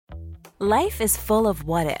Life is full of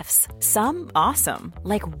what-ifs. Some awesome,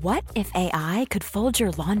 like what if AI could fold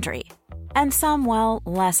your laundry? And some, well,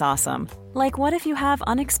 less awesome, like what if you have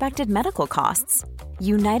unexpected medical costs?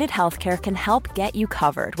 United Healthcare can help get you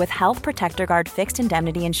covered with Health Protector Guard fixed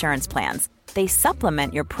indemnity insurance plans. They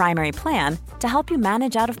supplement your primary plan to help you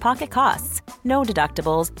manage out-of-pocket costs. No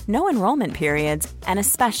deductibles, no enrollment periods, and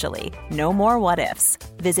especially no more what-ifs.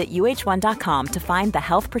 Visit uh1.com to find the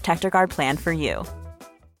Health Protector Guard plan for you.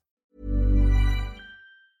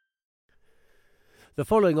 The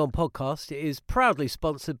following on podcast is proudly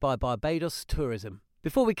sponsored by Barbados Tourism.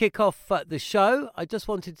 Before we kick off the show, I just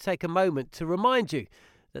wanted to take a moment to remind you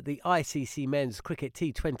that the ICC Men's Cricket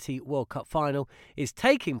T20 World Cup Final is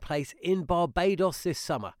taking place in Barbados this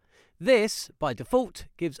summer. This, by default,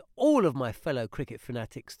 gives all of my fellow cricket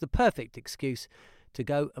fanatics the perfect excuse to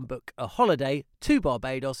go and book a holiday to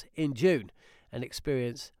Barbados in June and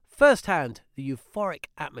experience firsthand the euphoric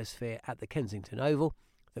atmosphere at the Kensington Oval,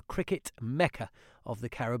 the cricket mecca of the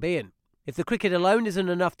Caribbean. If the cricket alone isn't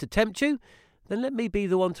enough to tempt you, then let me be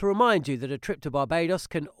the one to remind you that a trip to Barbados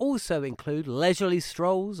can also include leisurely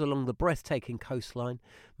strolls along the breathtaking coastline,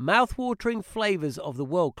 mouth-watering flavours of the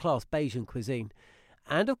world-class Bajan cuisine,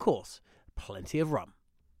 and, of course, plenty of rum.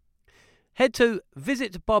 Head to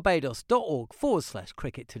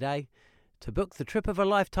visitbarbados.org/cricket today to book the trip of a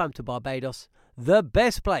lifetime to Barbados, the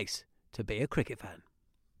best place to be a cricket fan.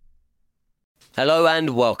 Hello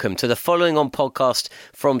and welcome to the following on podcast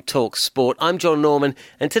from Talk Sport. I'm John Norman,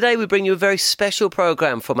 and today we bring you a very special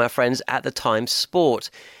programme from our friends at the Times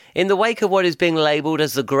Sport. In the wake of what is being labelled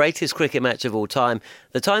as the greatest cricket match of all time,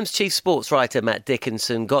 the Times chief sports writer Matt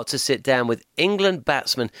Dickinson got to sit down with England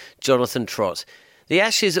batsman Jonathan Trott. The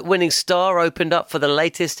Ashes winning star opened up for the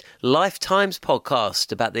latest Lifetimes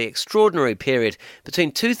podcast about the extraordinary period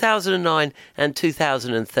between 2009 and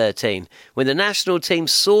 2013, when the national team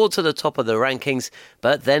soared to the top of the rankings,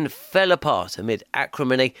 but then fell apart amid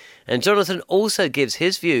acrimony. And Jonathan also gives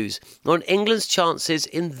his views on England's chances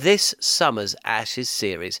in this summer's Ashes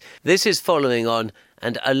series. This is following on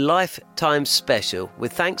and a Lifetime special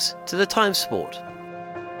with thanks to the Times Sport.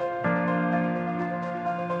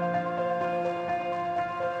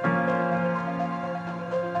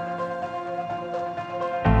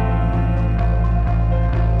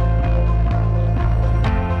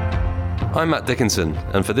 I'm Matt Dickinson,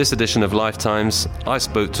 and for this edition of Lifetimes, I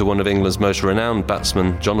spoke to one of England's most renowned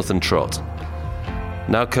batsmen, Jonathan Trott.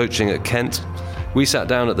 Now coaching at Kent, we sat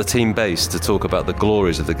down at the team base to talk about the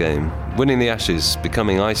glories of the game, winning the Ashes,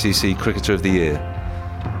 becoming ICC Cricketer of the Year.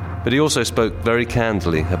 But he also spoke very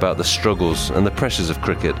candidly about the struggles and the pressures of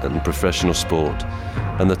cricket and professional sport,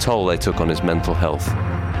 and the toll they took on his mental health.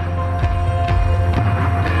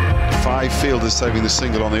 5 fielders saving the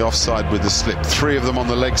single on the offside with the slip. 3 of them on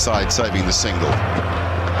the leg side saving the single.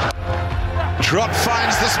 Trott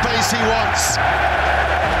finds the space he wants.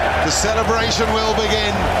 The celebration will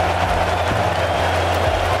begin.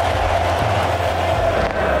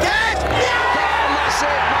 Yes! And that's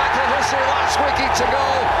it, Michael Hussey, last wicket to go.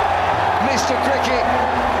 Mr. Cricket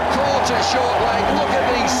caught a short leg. Look at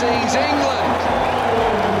these scenes. England,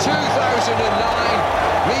 2009,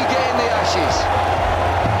 regain the Ashes.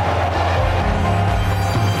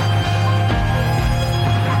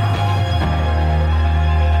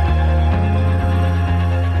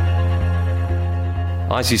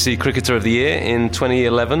 ICC Cricketer of the Year in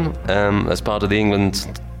 2011 as part of the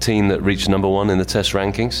England team that reached number 1 in the Test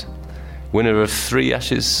rankings. Winner of 3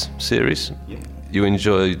 Ashes series. Yeah. You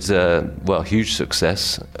enjoyed, huge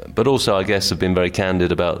success, but also, I guess, have been very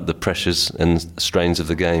candid about the pressures and strains of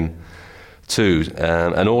the game too.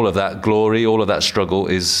 And all of that glory, all of that struggle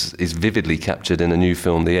is vividly captured in a new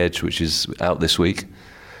film, The Edge, which is out this week.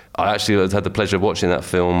 I actually had the pleasure of watching that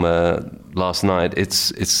film last night.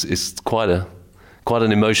 It's quite an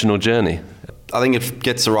emotional journey. I think it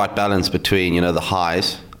gets the right balance between, the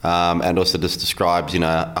highs and also just describes,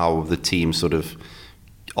 how the team sort of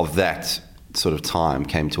that sort of time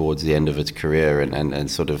came towards the end of its career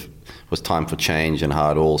and sort of was time for change and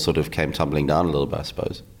how it all sort of came tumbling down a little bit, I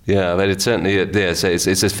suppose. Yeah, but it certainly,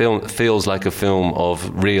 it's a film, feels like a film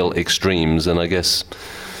of real extremes, and I guess,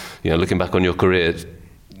 looking back on your career,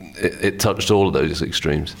 it touched all of those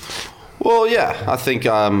extremes. Well, yeah, I think,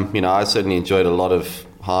 I certainly enjoyed a lot of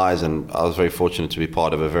highs, and I was very fortunate to be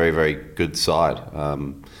part of a very, very good side,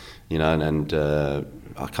 and I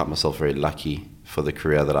count myself very lucky for the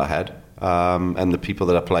career that I had, and the people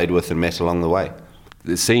that I played with and met along the way.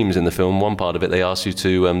 It seems in the film, one part of it, they asked you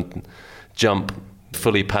to jump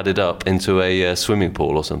fully padded up into a swimming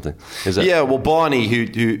pool or something. Is that? Yeah, well, Barney, who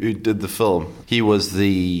did the film, he was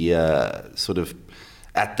the sort of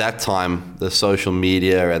at that time, the social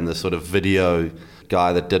media and the sort of video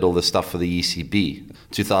guy that did all the stuff for the ECB.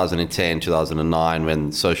 2010, 2009,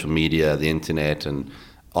 when social media, the internet and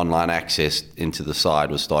online access into the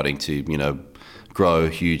side was starting to, grow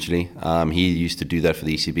hugely. He used to do that for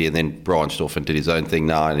the ECB and then branched off and did his own thing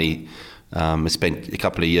now. And he spent a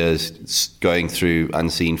couple of years going through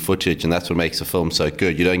unseen footage, and that's what makes the film so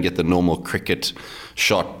good. You don't get the normal cricket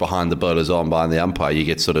shot behind the bowler's arm, behind the umpire. You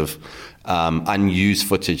get sort of unused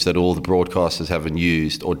footage that all the broadcasters haven't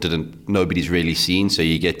used or nobody's really seen. So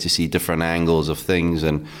you get to see different angles of things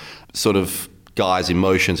and sort of guys'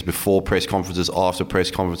 emotions before press conferences, after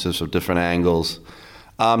press conferences from different angles.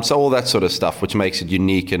 So all that sort of stuff, which makes it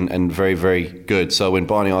unique and very, very good. So when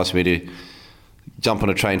Barney asked me to jump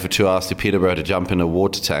on a train for 2 hours to Peterborough to jump in a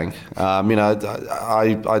water tank, I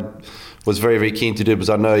was very, very keen to do it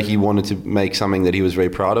because I know he wanted to make something that he was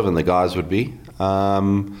very proud of and the guys would be.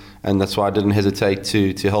 And that's why I didn't hesitate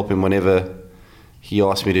to help him whenever he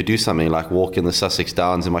asked me to do something like walk in the Sussex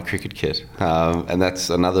Downs in my cricket kit. And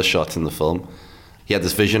that's another shot in the film. He had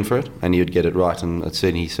this vision for it and he would get it right, and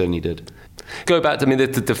he certainly did. Go back to,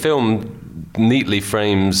 the film neatly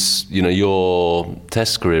frames, your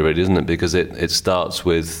Test career, really, isn't it? Because it starts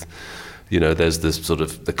with, there's this sort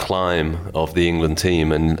of the climb of the England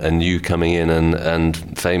team and you coming in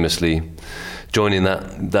and famously joining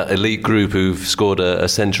that elite group who've scored a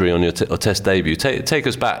century on your Test debut. Take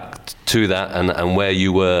us back to that and where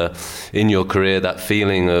you were in your career, that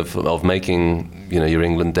feeling of making, your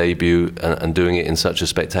England debut and doing it in such a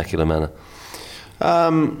spectacular manner.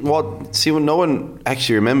 No one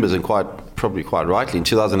actually remembers, and probably quite rightly. In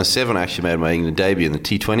 2007, I actually made my England debut in the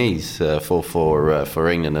T20s for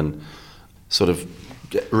England, and sort of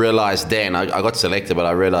realised then I got selected, but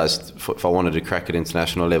I realised if I wanted to crack at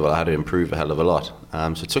international level, I had to improve a hell of a lot.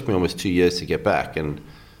 So it took me almost 2 years to get back, and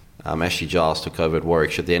Ashley Giles took over at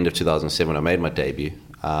Warwickshire at the end of 2007. I made my debut,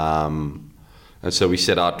 and so we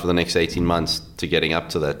set out for the next 18 months to getting up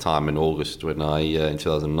to that time in August in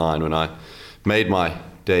 2009 when I made my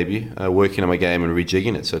debut, working on my game and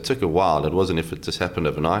rejigging it. So it took a while. It wasn't if it just happened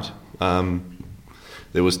overnight.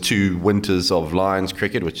 There was 2 winters of Lions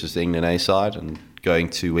cricket, which is the England A side, and going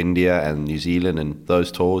to India and New Zealand and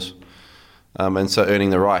those tours. And so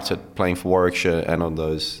earning the right at playing for Warwickshire and on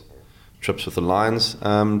those trips with the Lions,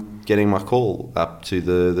 getting my call up to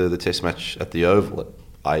the Test match at the Oval.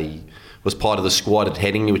 I was part of the squad at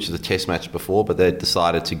Headingley, which is the Test match before, but they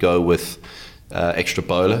decided to go with extra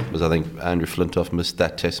bowler, because I think Andrew Flintoff missed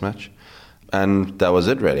that Test match, and that was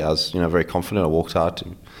it really. I was very confident. I walked out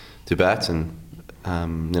to bat, and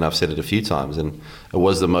I've said it a few times, and it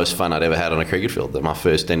was the most fun I'd ever had on a cricket field. My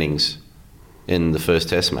first innings in the first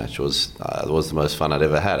Test match was the most fun I'd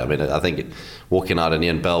ever had. I think walking out and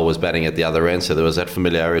Ian Bell was batting at the other end, so there was that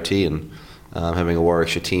familiarity and having a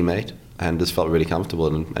Warwickshire teammate, and just felt really comfortable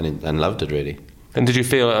and loved it really. And did you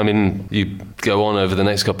feel, you go on over the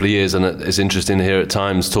next couple of years, and it's interesting to hear at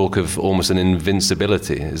times talk of almost an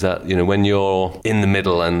invincibility. Is that, when you're in the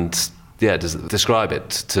middle and, describe it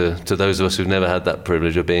to those of us who've never had that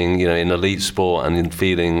privilege of being, in elite sport and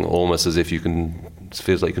feeling almost as if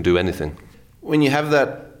feels like you can do anything. When you have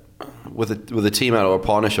that with a teammate or a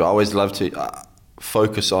partnership, I always love to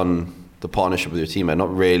focus on the partnership with your teammate.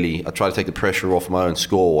 Not really. I try to take the pressure off my own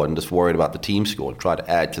score and just worried about the team score and try to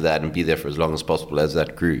add to that and be there for as long as possible as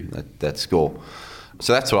that grew, that score.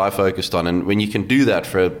 So that's what I focused on. And when you can do that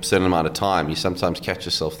for a certain amount of time, you sometimes catch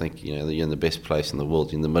yourself thinking, that you're in the best place in the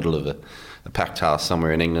world. You're in the middle of a packed house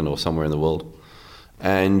somewhere in England or somewhere in the world.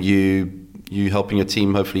 And you helping your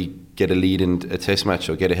team hopefully get a lead in a Test match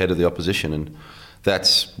or get ahead of the opposition. And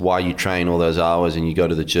that's why you train all those hours and you go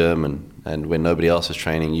to the gym, and when nobody else is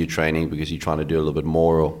training, you're training because you're trying to do a little bit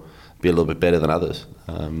more or be a little bit better than others.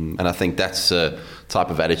 And I think that's a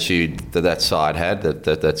type of attitude that side had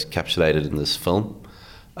that's encapsulated in this film.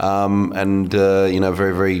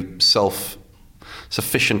 Very, very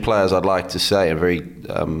self-sufficient players, I'd like to say, a very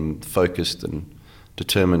focused and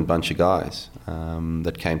determined bunch of guys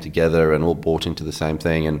that came together and all bought into the same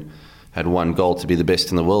thing and had one goal to be the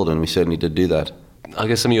best in the world, and we certainly did do that. I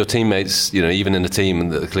guess some of your teammates, even in a team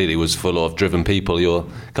that clearly was full of driven people, a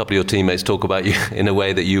couple of your teammates talk about you in a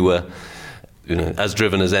way that you were, as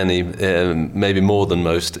driven as any, maybe more than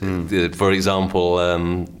most. For example,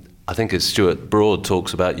 I think it's Stuart Broad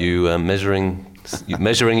talks about you measuring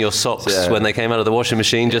your socks when they came out of the washing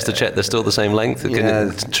machine just to check they're still the same length.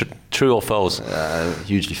 True or false?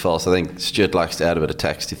 Hugely false. I think Stuart likes to add a bit of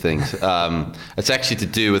text to things. It's actually to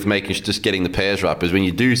do with just getting the pairs right, because when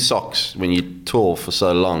you do socks, when you tour for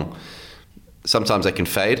so long, sometimes they can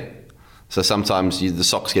fade. So sometimes the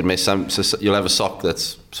socks get messed. So you'll have a sock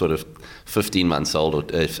that's sort of 15 months old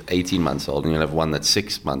or 18 months old, and you'll have one that's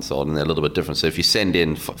 6 months old, and they're a little bit different. So if you send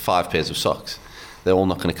in 5 pairs of socks, they're all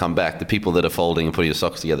not going to come back. The people that are folding and putting your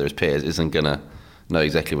socks together as pairs isn't going to know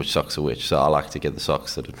exactly which socks are which. So I like to get the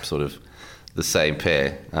socks that are sort of the same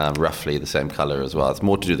pair, roughly the same colour as well. It's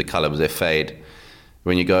more to do with the colour because they fade.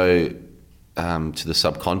 When you go to the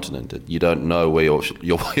subcontinent, you don't know where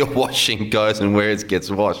your washing goes and where it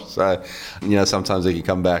gets washed. So, sometimes they can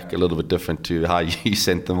come back a little bit different to how you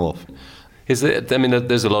sent them off. There's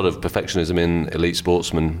a lot of perfectionism in elite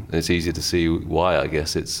sportsmen. It's easy to see why. I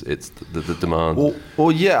guess it's the demand.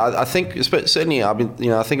 Well, yeah, I think certainly. I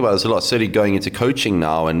think about this a lot. Certainly going into coaching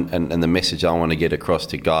now, and the message I want to get across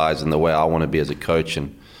to guys, and the way I want to be as a coach,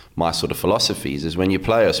 and my sort of philosophies is when you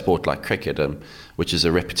play a sport like cricket, which is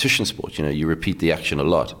a repetition sport. You repeat the action a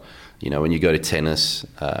lot. When you go to tennis,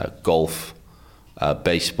 golf,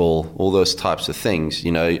 baseball, all those types of things.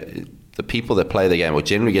 The people that play the game will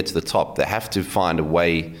generally get to the top. They have to find a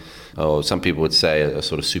way, or some people would say a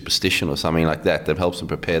sort of superstition or something like that helps them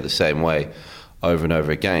prepare the same way over and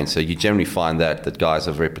over again. So you generally find that guys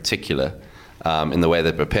are very particular in the way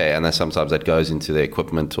they prepare, and then sometimes that goes into their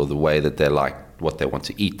equipment or the way that they're like what they want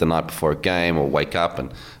to eat the night before a game or wake up,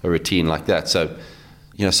 and a routine like that. So,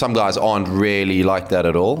 some guys aren't really like that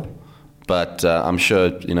at all, but I'm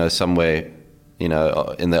sure, somewhere, in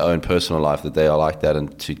their own personal life that they are like that,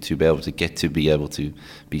 and to be able to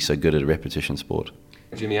be so good at a repetition sport.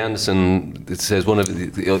 Jimmy Anderson, it says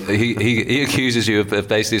he accuses you of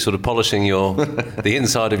basically sort of polishing the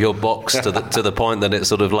inside of your box to the point that it's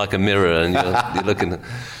sort of like a mirror, and you're looking.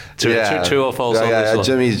 True or false on this one?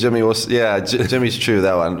 Jimmy's true,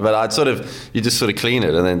 that one. But you just sort of clean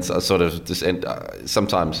it, and then sort of just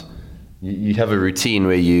sometimes you have a routine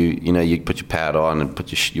where you put your pad on and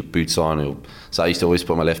put your boots on. So I used to always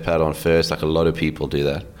put my left pad on first, like a lot of people do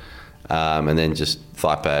that, and then just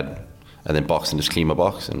thigh pad, and then box and just clean my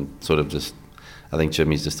box, and sort of just. I think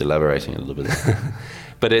Jimmy's just elaborating a little bit.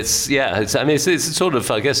 But it's sort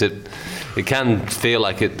of, I guess it can feel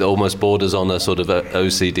like it almost borders on a sort of a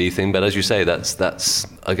OCD thing. But as you say, that's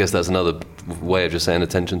I guess that's another way of just saying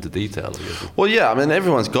attention to detail. Well, yeah,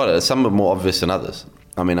 everyone's got it. Some are more obvious than others.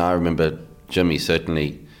 I remember Jimmy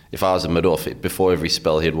certainly. If I was a mid-off, before every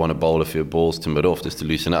spell, he'd want to bowl a few balls to mid-off just to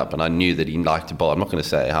loosen up. And I knew that he liked to bowl. I'm not going to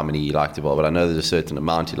say how many he liked to bowl, but I know there's a certain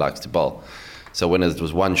amount he likes to bowl. So when it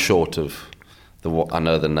was one short of I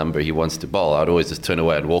know the number he wants to bowl, I'd always just turn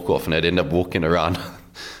away and walk off, and I'd end up walking around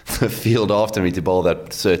the field after me to bowl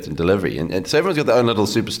that certain delivery. And so everyone's got their own little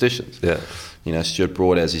superstitions. Yeah. Stuart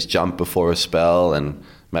Broad has his jump before a spell, and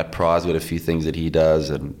Matt Pry's got a few things that he does,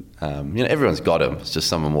 and everyone's got them. It's just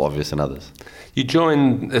some are more obvious than others. You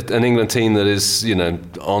join an England team that is,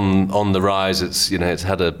 on the rise. It's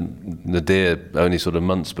had a nadir only sort of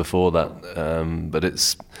months before that, but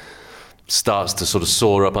it's starts to sort of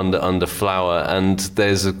soar up under Flower, and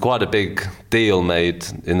there's quite a big deal made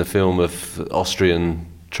in the film of Austrian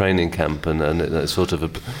training camp, and it sort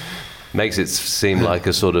of makes it seem like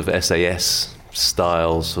a sort of SAS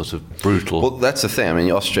style, sort of brutal. Well, that's the thing.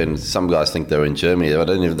 Austrians, some guys think they're in Germany. I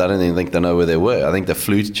don't even think they know where they were. I think they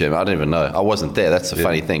flew to Germany. I don't even know. I wasn't there. That's the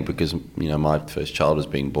funny thing, because my first child was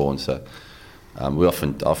being born, so we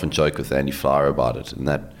often joke with Andy Flower about it, and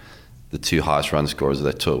that the two highest run scorers of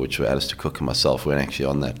that tour, which were Alistair Cook and myself, weren't actually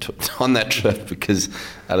on that trip because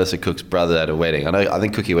Alistair Cook's brother had a wedding. I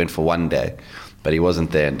think Cookie went for one day, but he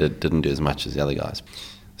wasn't there and didn't do as much as the other guys.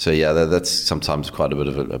 So yeah, that's sometimes quite a bit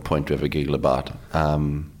of a point to have a giggle about.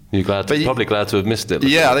 You're probably glad to have missed it.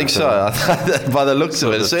 Yeah, I think so. By the looks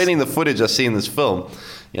of it, certainly in the footage I see in this film,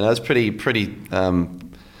 it's pretty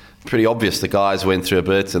obvious the guys went through a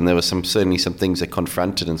bit, and there were certainly some things they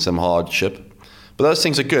confronted and some hardship. But those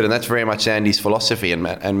things are good, and that's very much Andy's philosophy, and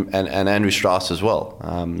Andrew Strauss as well.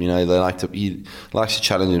 He likes to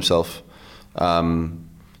challenge himself,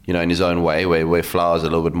 in his own way, where Flower's a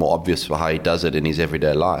little bit more obvious for how he does it in his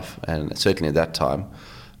everyday life, and certainly at that time,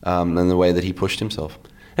 and the way that he pushed himself.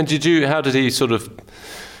 And how did he sort of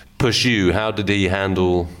push you? How did he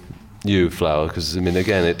handle you, Flower? Because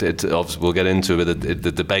again, it obviously we'll get into it.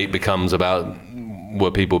 The debate becomes about, were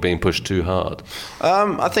people being pushed too hard?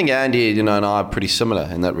 I think Andy, and I are pretty similar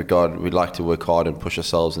in that regard. We like to work hard and push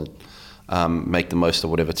ourselves and make the most of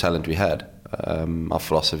whatever talent we had. Our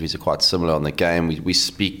philosophies are quite similar on the game. We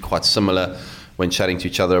speak quite similar when chatting to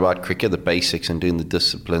each other about cricket, the basics, and doing the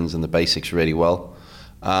disciplines and the basics really well.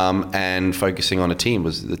 And focusing on the team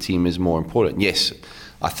is more important. Yes,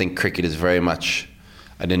 I think cricket is very much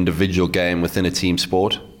an individual game within a team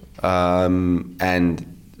sport, and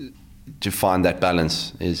to find that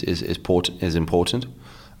balance is important.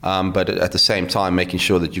 but at the same time, making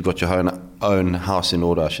sure that you've got your own house in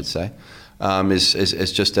order, I should say,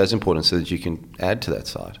 is just as important, so that you can add to that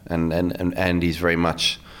side. And Andy's very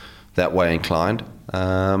much that way inclined,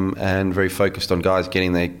 and very focused on guys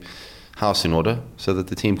getting their house in order so that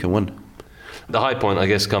the team can win. The high point, I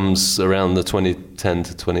guess, comes around the 2010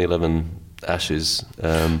 to 2011 Ashes.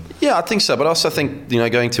 Yeah, I think so. But I also think,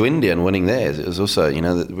 going to India and winning there is also,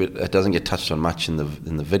 it doesn't get touched on much in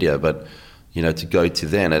the video. But to go to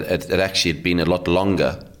then, it actually had been a lot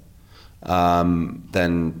longer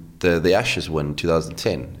than the Ashes win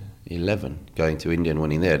 2010-11. Going to India and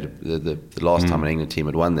winning there, the last time an England team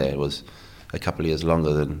had won there was a couple of years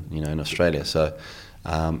longer than in Australia. So.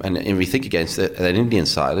 And if we think against that Indian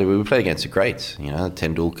side, we played against the greats,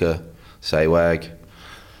 Tendulkar, Sehwag,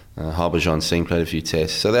 Harbhajan Singh played a few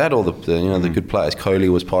tests. So they had all the good players. Kohli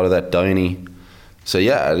was part of that, Dhoni. So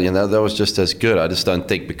yeah, that was just as good. I just don't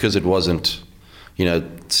think, because it wasn't,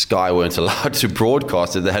 Sky weren't allowed to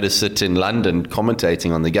broadcast it. They had to sit in London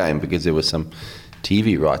commentating on the game because there were some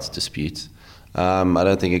TV rights disputes. I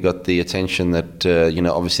don't think it got the attention that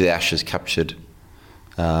obviously the Ashes captured.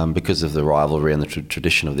 Because of the rivalry and the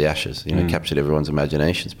tradition of the Ashes, captured everyone's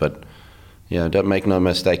imaginations. But don't make no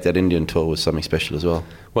mistake, that Indian tour was something special as well.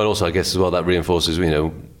 Well, also I guess as well that reinforces,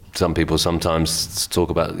 some people sometimes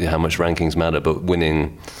talk about how much rankings matter, but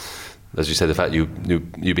winning, as you said, the fact you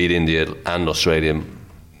beat India and Australia,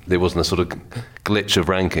 there wasn't a sort of glitch of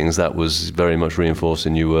rankings. That was very much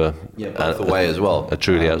reinforcing you were both the way as well. A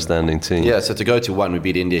truly outstanding team. Yeah, so to go to one, we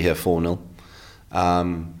beat India here 4-0.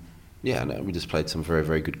 We just played some very,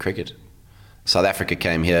 very good cricket. South Africa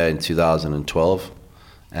came here in 2012,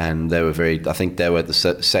 and they were I think they were at the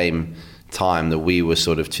same time that we were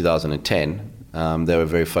sort of 2010. They were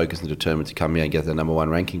very focused and determined to come here and get their number one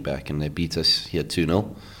ranking back, and they beat us here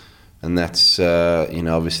 2-0. And that's,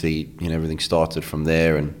 obviously, everything started from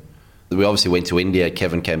there. And we obviously went to India.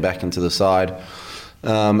 Kevin came back into the side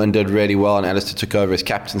and did really well, and Alistair took over his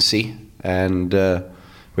captaincy, and we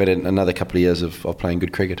had another couple of years of playing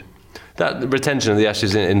good cricket. That retention of the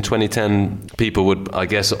Ashes in 2010, people would, I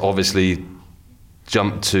guess, obviously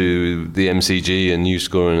jump to the MCG and you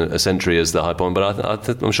scoring a century as the high point.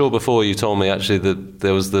 But I'm sure before you told me actually that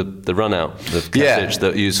there was the run out, the Katic,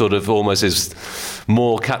 that you sort of almost is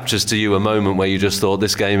more captures to you a moment where you just thought,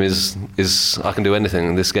 this game is I can do anything,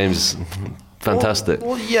 and this game's fantastic.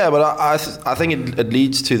 Well, but I think it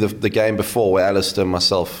leads to the game before, where Alistair and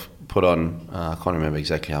myself put on, I can't remember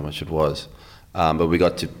exactly how much it was. But we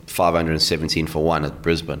got to 517 for one at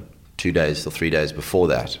Brisbane 2 days or 3 days before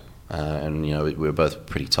that. And, we were both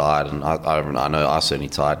pretty tired. And I know I certainly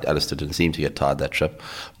tired. Alistair didn't seem to get tired that trip.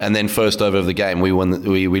 And then first over of the game, we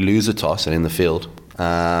lose a toss and in the field,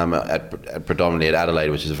 predominantly at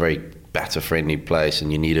Adelaide, which is a very batter-friendly place,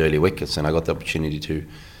 and you need early wickets. And I got the opportunity to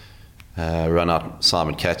run out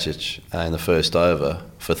Simon Katic in the first over,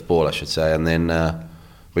 fifth ball, I should say. And then...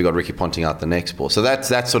 we got Ricky Ponting out the next ball. So that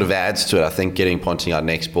sort of adds to it, I think, getting Ponting out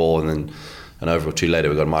next ball, and then an over or two later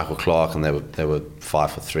we got Michael Clarke, and they were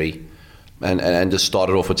 5 for 3. And just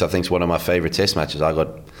started off, which I think is one of my favourite test matches. I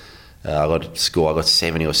got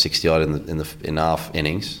 70 or 60 odd in our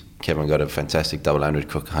innings. Kevin got a fantastic double 100,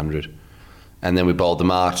 Cook 100. And then we bowled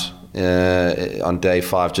them out on day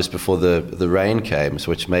 5 just before the rain came,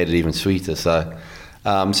 which made it even sweeter. So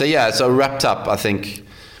wrapped up, I think,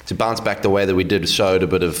 to bounce back the way that we did showed a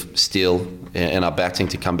bit of steel in our batting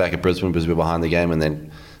to come back at Brisbane because we were behind the game, and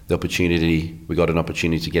then we got an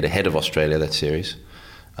opportunity to get ahead of Australia that series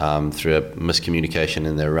through a miscommunication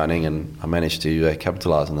in their running, and I managed to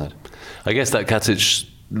capitalise on that. I guess that Katic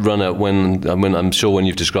run out when I'm sure when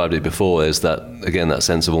you've described it before, there's that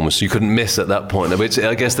sense of almost you couldn't miss at that point, which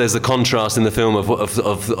I guess there's the contrast in the film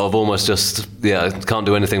of almost just can't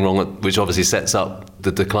do anything wrong, which obviously sets up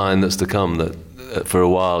the decline that's to come, that for a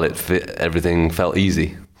while everything felt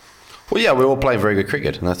easy. Well, yeah, we're all playing very good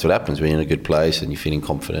cricket, and that's what happens when you're in a good place and you're feeling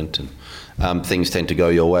confident, and things tend to go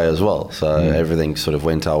your way as well. So everything sort of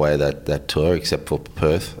went our way that tour, except for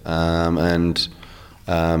Perth, I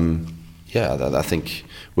think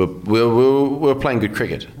we're playing good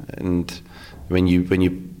cricket, and when you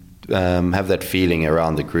have that feeling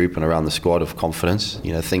around the group and around the squad of confidence,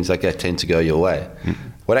 things like that tend to go your way.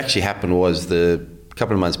 What actually happened was a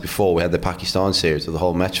couple of months before, we had the Pakistan series with the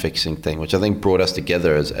whole match fixing thing, which I think brought us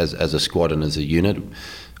together as a squad and as a unit.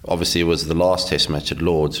 Obviously, it was the last Test match at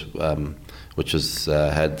Lords, which was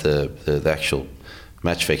had the actual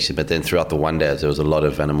match fixing, but then throughout the one days there was a lot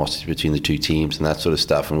of animosity between the two teams and that sort of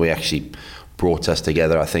stuff, and we actually brought us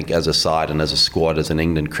together, I think, as a side and as a squad, as an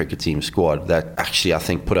England cricket team squad, that actually I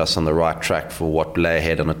think put us on the right track for what lay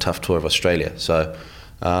ahead on a tough tour of Australia. So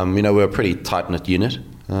we're a pretty tight-knit unit.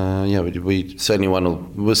 we certainly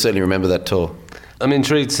we'll certainly remember that tour. I'm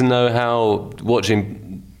intrigued to know how,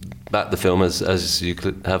 watching back the film as you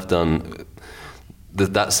have done,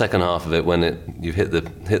 that second half of it, when you hit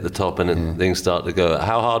the top and things start to go.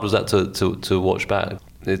 How hard was that to watch back?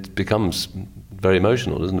 It becomes very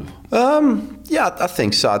emotional, doesn't it? Yeah, I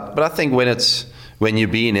think so. But I think when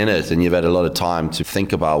you've been in it and you've had a lot of time to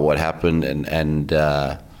think about what happened and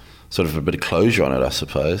sort of a bit of closure on it, I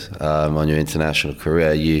suppose, on your international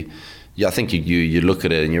career, I think you look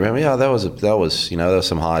at it and you remember, there was there was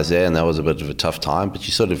some highs there and that was a bit of a tough time, but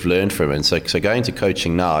you sort of learn from it. And so going to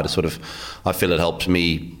coaching now, I feel it helps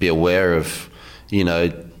me be aware of,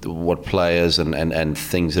 what players and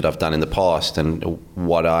things that I've done in the past and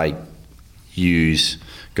what I use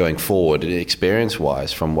going forward,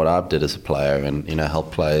 experience-wise, from what I've did as a player, and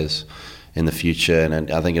help players in the future. And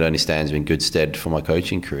I think it only stands me in good stead for my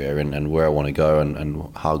coaching career and where I want to go and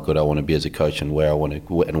how good I want to be as a coach and where I want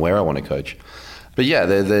to coach. But yeah,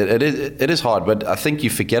 it is hard. But I think you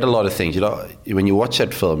forget a lot of things. When you watch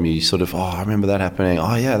that film, you sort of, I remember that happening.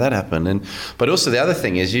 Oh yeah, that happened. But also the other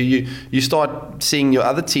thing is you start seeing your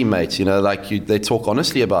other teammates. They talk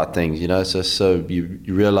honestly about things. So you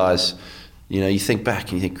realize. You think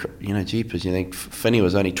back and you think, jeepers, you think Finney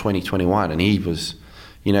was only 20, 21 and he was,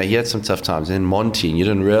 he had some tough times. And then Monty, and you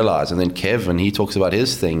didn't realise. And then Kevin, he talks about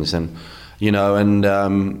his things. And, you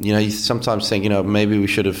sometimes think, maybe we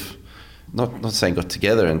should have, not saying got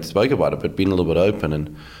together and spoke about it, but been a little bit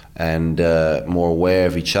open and more aware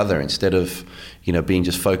of each other instead of, being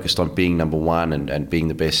just focused on being number one and being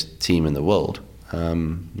the best team in the world.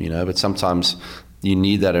 But sometimes you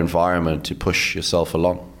need that environment to push yourself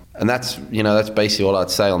along. And that's basically all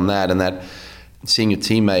I'd say on that. And that seeing your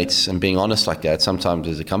teammates and being honest like that sometimes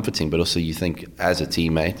is comforting, but also you think as a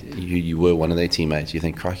teammate, you were one of their teammates, you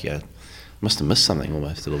think, crikey, I must have missed something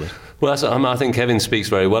almost a little bit. Well, I think Kevin speaks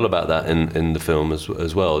very well about that in the film as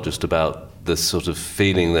well, just about the sort of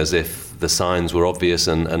feeling as if the signs were obvious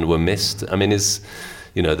and were missed. I mean,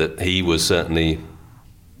 that he was certainly,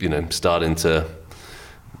 starting to,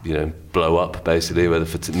 blow up basically, whether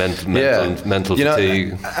mental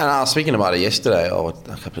fatigue. And I was speaking about it yesterday or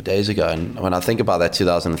a couple of days ago, and when I think about that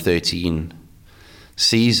 2013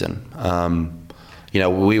 season,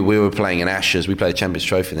 we were playing in Ashes. We played the Champions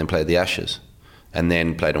Trophy, then played the Ashes, and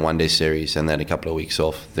then played a one-day series, and then a couple of weeks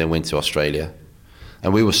off, then went to Australia.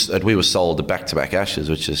 And we were sold the back-to-back Ashes,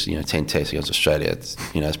 which is 10 tests against Australia. It's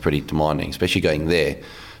it's pretty demanding, especially going there.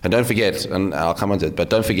 And don't forget, and I'll come on to it, but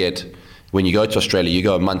don't forget, when you go to Australia, you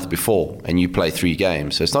go a month before and you play 3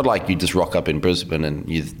 games. So it's not like you just rock up in Brisbane and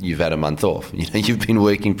you've had a month off. You've been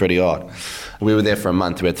working pretty hard. We were there for a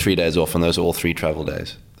month. We had 3 days off, and those are all 3 travel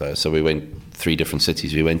days. So we went 3 different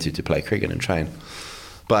cities we went to play cricket and train.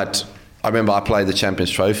 But I remember I played the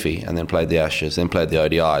Champions Trophy and then played the Ashes, then played the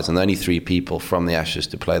ODIs. And the only 3 people from the Ashes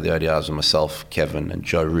to play the ODIs were myself, Kevin, and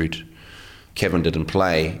Joe Root. Kevin didn't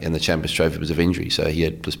play in the Champions Trophy because of injury, so he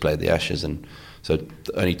had just played the Ashes. And so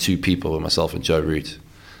only 2 people were myself and Joe Root.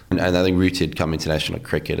 And I think Root had come international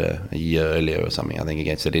cricket a year earlier or something, I think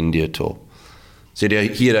against that India tour. So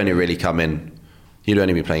he had only really come in, he'd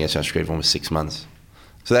only been playing international cricket for almost 6 months.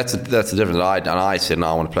 So that's the difference. I said, no,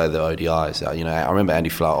 I want to play the ODIs. I remember Andy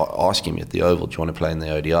Flower asking me at the Oval, do you want to play in the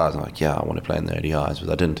ODIs? I'm like, yeah, I want to play in the ODIs.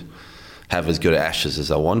 But I didn't have as good Ashes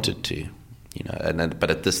as I wanted to.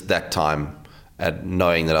 But at that time,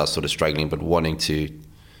 knowing that I was sort of struggling, but wanting to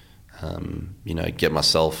get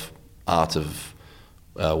myself out of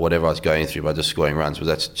whatever I was going through by just scoring runs, because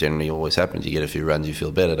that's generally always happens. You get a few runs, you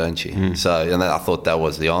feel better, don't you? And I thought that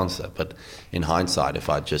was the answer. But in hindsight, if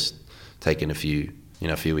I'd just taken a few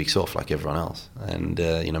weeks off like everyone else, and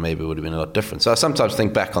maybe it would have been a lot different. So I sometimes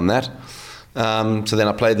think back on that. So then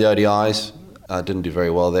I played the ODIs. I didn't do very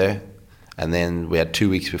well there, and then we had 2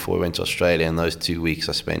 weeks before we went to Australia, and those 2 weeks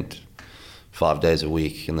I spent 5 days a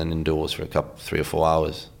week and then indoors for 3 or 4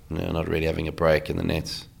 hours. Not really having a break in the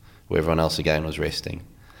nets, where everyone else again was resting.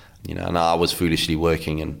 And I was foolishly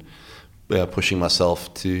working and pushing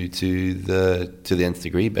myself to the nth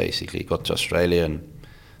degree. Basically, got to Australia and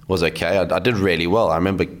was okay. I did really well. I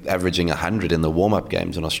remember averaging 100 in the warm-up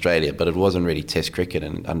games in Australia, but it wasn't really Test cricket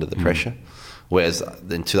and under the pressure. Whereas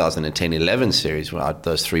in 2010-11 series, when I had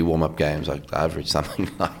those 3 warm-up games, I averaged something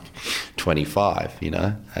like 25.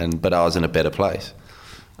 But I was in a better place.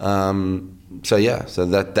 So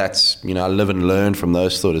that's I live and learn from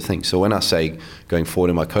those sort of things. So when I say going forward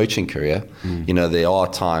in my coaching career, there are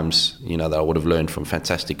times that I would have learned from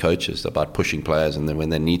fantastic coaches about pushing players and then when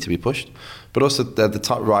they need to be pushed, but also at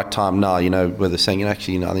the right time now, where they're saying,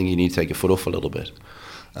 actually, I think you need to take your foot off a little bit,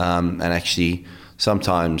 and actually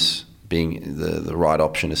sometimes being the right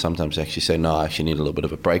option is sometimes actually say, no, I actually need a little bit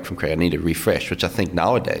of a break from cricket. I need a refresh, which I think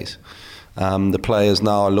nowadays the players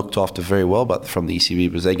now are looked after very well but from the ECB,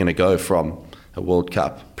 because they're going to go from a World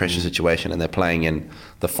Cup pressure situation and they're playing in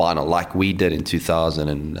the final like we did in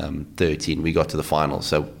 2013. We got to the final,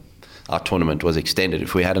 so our tournament was extended.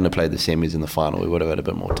 If we hadn't played the semis in the final, we would have had a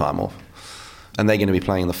bit more time off. And they're going to be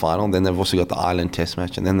playing in the final. Then they've also got the Ireland Test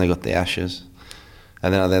match, and then they got the Ashes.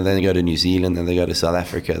 And then they go to New Zealand, then they go to South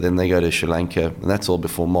Africa, then they go to Sri Lanka, and that's all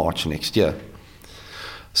before March next year.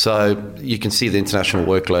 So you can see the international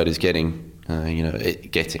workload is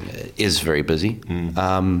is very busy.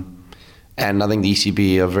 And I think the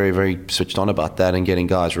ECB are very, very switched on about that and getting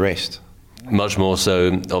guys rest. Much more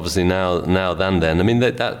so, obviously, now than then. I mean,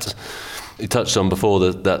 that you touched on before,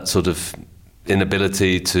 that sort of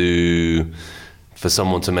inability for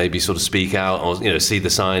someone to maybe sort of speak out or see the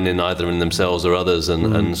sign in either in themselves or others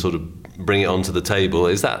and sort of bring it onto the table.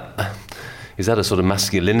 Is that a sort of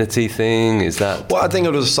masculinity thing? Is that? Well, I think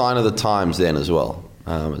it was a sign of the times then as well.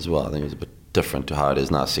 I think it was a bit different to how it is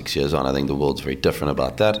now 6 years on. I think the world's very different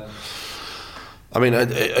about that. I mean,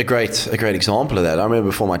 a great example of that. I remember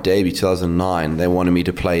before my debut, 2009, they wanted me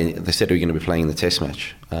to play. They said we were going to be playing in the Test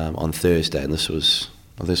match on Thursday, and this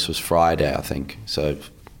was Friday, I think. So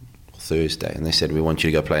Thursday, and they said we want you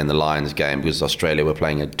to go play in the Lions game because Australia were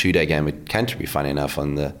playing a 2-day game with Canterbury. Funny enough,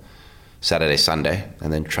 on the Saturday, Sunday,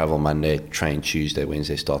 and then travel Monday, train Tuesday,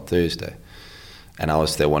 Wednesday, start Thursday. And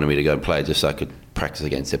they wanted me to go and play just so I could practice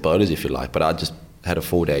against their bowlers, if you like. But I just had a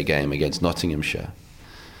 4-day game against Nottinghamshire.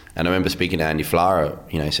 And I remember speaking to Andy Flower,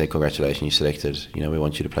 he said, congratulations, you selected, we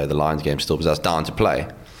want you to play the Lions game still, because I was down to play.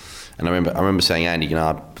 And I remember saying, Andy,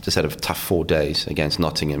 I just had a tough 4 days against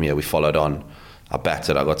Nottingham. We followed on, I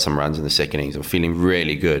batted, I got some runs in the second innings, I'm feeling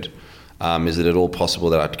really good. Is it at all possible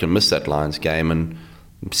that I can miss that Lions game and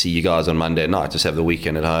see you guys on Monday night, just have the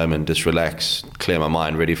weekend at home and just relax, clear my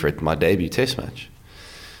mind, ready for my debut Test match?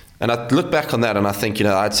 And I look back on that and I think,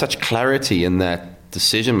 I had such clarity in that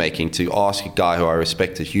decision making to ask a guy who I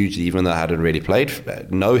respected hugely, even though I hadn't really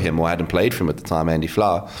know him or hadn't played for him at the time, Andy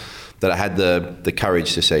Flower, that I had the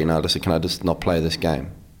courage to say, listen, can I just not play this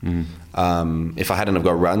game? If I hadn't have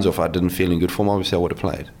got runs or if I didn't feel in good form, obviously I would have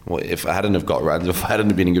played. Well, if I hadn't have got runs or if I hadn't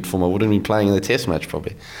have been in good form, I wouldn't have been playing in the Test match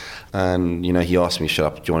probably. And he asked me, shut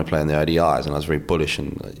up, do you want to play in the ODIs? And I was very bullish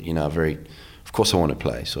and of course I want to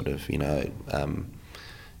play, sort of,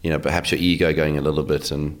 perhaps your ego going a little bit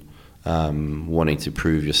and wanting to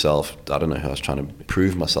prove yourself. I don't know who I was trying to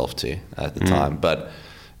prove myself to at the time, but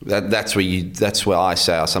that's where I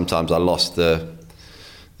say sometimes I lost the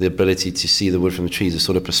ability to see the wood from the trees, the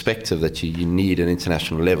sort of perspective that you need at an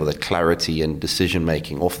international level, that clarity and decision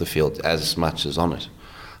making off the field as much as on it.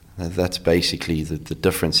 That's basically the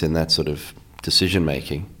difference in that sort of decision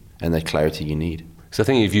making and that clarity you need. So I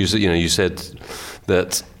think you've used, you said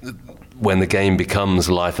that when the game becomes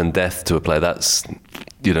life and death to a player, that's,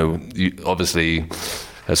 obviously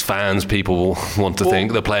as fans, people want to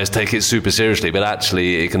think the players take it super seriously, but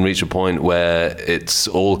actually it can reach a point where it's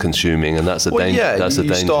all consuming, and that's the danger. Yeah, that's the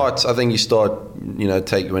danger. I think you start,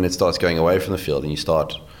 when it starts going away from the field, and you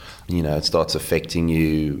start, it starts affecting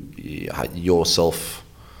you, yourself,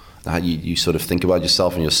 how you sort of think about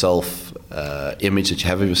yourself and your self image that you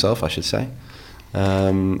have of yourself, I should say.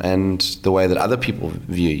 And the way that other people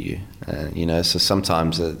view you, so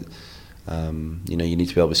sometimes, you need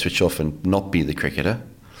to be able to switch off and not be the cricketer.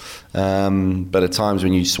 But at times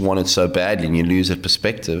when you want it so badly and you lose that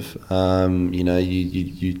perspective,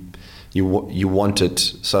 you want it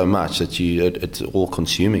so much that it's all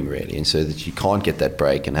consuming really, and so that you can't get that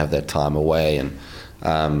break and have that time away, and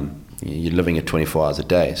you're living it 24 hours a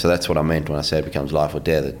day. So that's what I meant when I say it becomes life or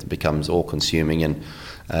death. It becomes all consuming, and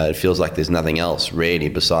it feels like there's nothing else really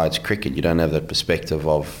besides cricket. You don't have that perspective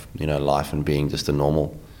of life and being just a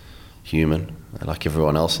normal human like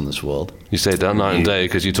everyone else in this world. You say that night and day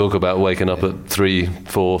because you talk about waking up at 3,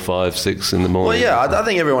 4, 5, 6 in the morning. Well, yeah, I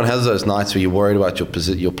think everyone has those nights where you're worried about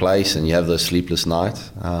your place and you have those sleepless nights.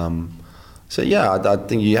 So yeah, I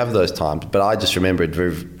think you have those times, but I just remember it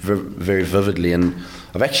very, very vividly, and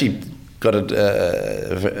I've actually got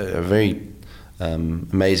a very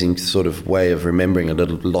amazing sort of way of remembering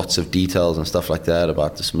lots of details and stuff like that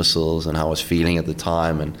about dismissals and how I was feeling at the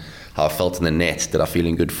time and how I felt in the net. Did I feel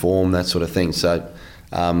in good form? That sort of thing. So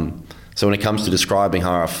when it comes to describing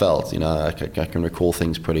how I felt, I can recall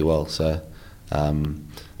things pretty well. So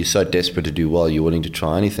you're so desperate to do well, you're willing to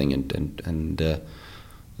try anything, and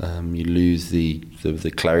You lose the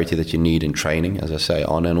clarity that you need in training, as I say,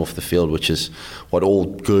 on and off the field, which is what all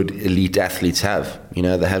good elite athletes have. They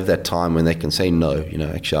have that time when they can say no.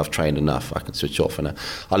 Actually, I've trained enough. I can switch off. And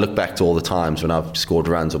I look back to all the times when I've scored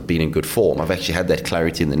runs or been in good form. I've actually had that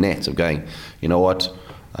clarity in the net of going, you know what,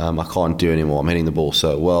 I can't do anymore. I'm hitting the ball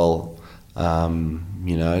so well. And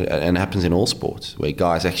it happens in all sports where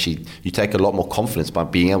guys actually, you take a lot more confidence by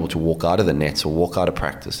being able to walk out of the nets or walk out of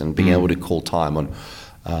practice and being able to call time on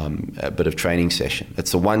a bit of training session.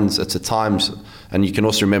 It's the times, and you can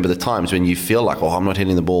also remember the times when you feel like, I'm not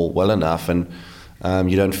hitting the ball well enough, and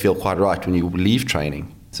you don't feel quite right when you leave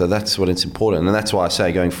training. So that's what it's important, and that's why I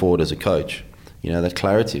say going forward as a coach, that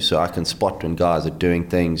clarity, so I can spot when guys are doing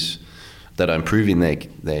things that are improving their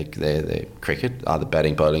cricket, either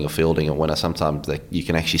batting, bowling or fielding, and when sometimes you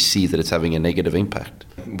can actually see that it's having a negative impact.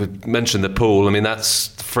 We mentioned the pool. I mean, that's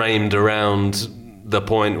framed around the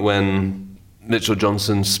point when Mitchell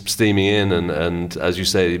Johnson's steaming in, and as you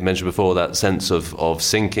say, you mentioned before, that sense of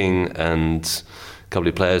sinking, and a couple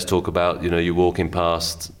of players talk about, you walking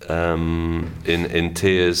past in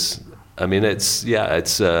tears. I mean, it's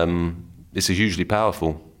a hugely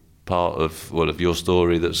powerful part of your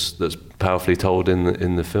story that's powerfully told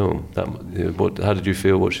in the film. How did you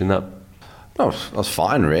feel watching that? I was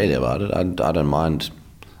fine really about it. I don't mind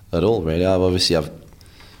at all really. I've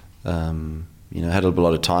had a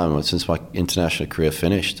lot of time since my international career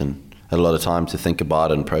finished, and had a lot of time to think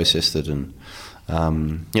about it and process it. And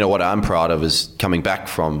what I'm proud of is coming back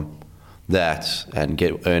from that and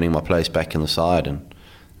earning my place back in the side. And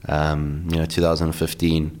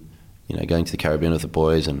 2015, going to the Caribbean with the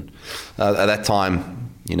boys, and at that time,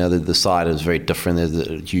 the side was very different. There's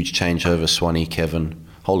a huge changeover. Swanee, Kevin,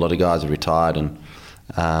 a whole lot of guys had retired, and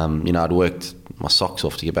I'd worked my socks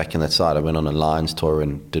off to get back in that side. I went on a Lions tour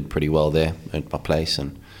and did pretty well there, earned my place,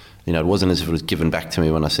 and it wasn't as if it was given back to me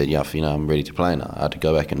when I said, I'm ready to play now. I had to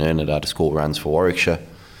go back and earn it. I had to score runs for Warwickshire,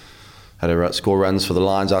 had to score runs for the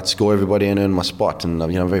Lions. I had to score everybody and earn my spot, and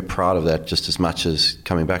I'm very proud of that, just as much as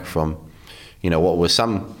coming back from what was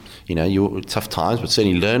some tough times, but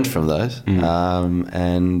certainly learned from those.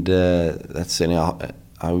 That's certainly,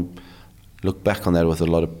 I look back on that with a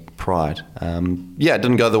lot of pride. It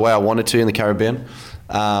didn't go the way I wanted to in the Caribbean.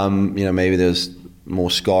 Maybe there's more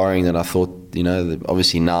scarring than I thought.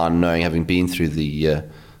 Obviously now knowing, having been through the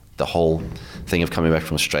whole thing of coming back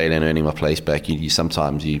from Australia and earning my place back, you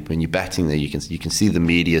sometimes when you're batting there, you can see the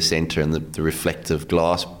media centre and the reflective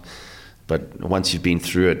glass. But once you've been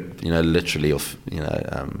through it, literally or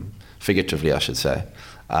figuratively, I should say,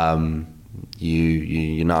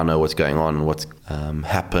 you now know what's going on, what's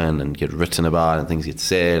happened, and get written about, and things get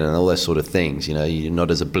said, and all those sort of things. You're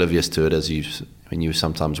not as oblivious to it as when you were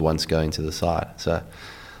sometimes once going to the side. So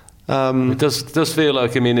it does feel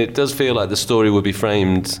like. It does feel like the story would be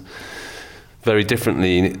framed very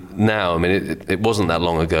differently now. It wasn't that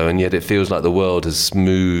long ago, and yet it feels like the world has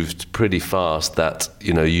moved pretty fast. That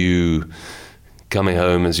you coming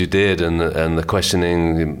home as you did, and the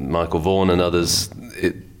questioning, Michael Vaughan and others,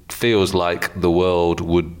 it feels like the world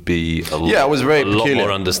would be a lot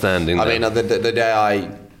more understanding. The day I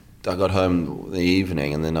got home in the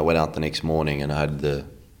evening, and then I went out the next morning, and I had the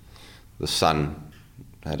son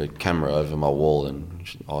had a camera over my wall and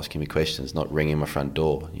asking me questions, not ringing my front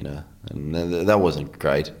door, and that wasn't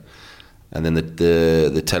great. And then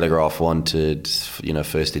the Telegraph wanted,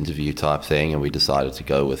 first interview type thing, and we decided to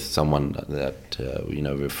go with someone that, we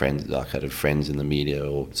were friends, like I had friends in the media,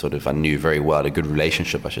 or sort of I knew very well, had a good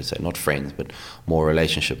relationship, I should say, not friends, but more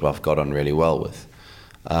relationship I've got on really well with.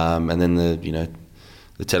 And then the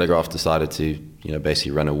Telegraph decided to,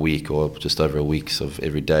 basically run a week or just over a week of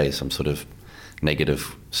every day, some sort of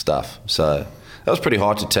negative stuff. So that was pretty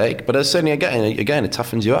hard to take, but certainly again it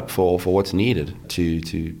toughens you up for what's needed to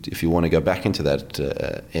if you want to go back into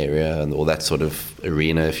that area or that sort of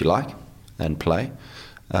arena, if you like, and play.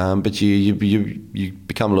 But you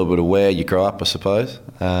become a little bit aware. You grow up, I suppose.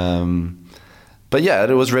 But yeah,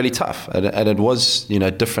 it was really tough, and it was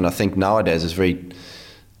different. I think nowadays it's very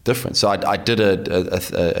different. So I did a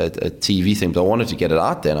TV thing, but I wanted to get it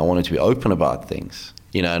out there, and I wanted to be open about things.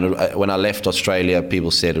 And when I left Australia,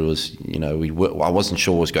 people said it was, I wasn't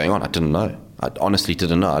sure what was going on. I didn't know. I honestly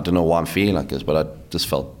didn't know. I don't know why I'm feeling like this, but I just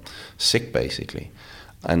felt sick, basically.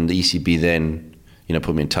 And the ECB then,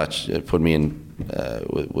 put me in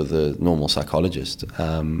with a normal psychologist.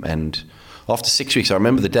 And after 6 weeks, I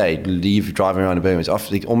remember the day, driving around in Birmingham,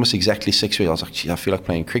 after almost exactly 6 weeks, I was like, gee, I feel like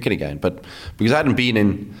playing cricket again. But because I hadn't been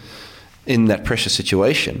in that pressure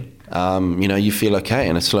situation, you feel okay,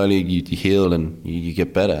 and slowly you heal and you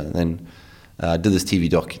get better. And then I did this TV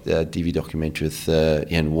documentary with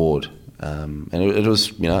Ian Ward, And it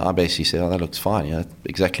was, I basically said, that looks fine,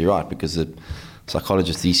 exactly right, because the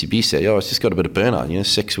psychologist at the ECB said, it's just got a bit of burnout,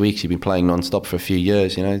 6 weeks, you've been playing non-stop for a few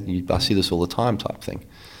years, I see this all the time type thing.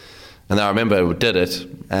 And then I remember I did it,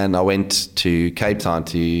 and I went to Cape Town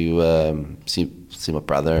to see my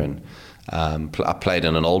brother, and I played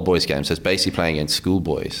in an old boys game, so it's basically playing against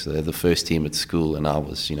schoolboys. They're the first team at school, and I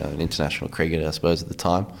was, an international cricketer, I suppose, at the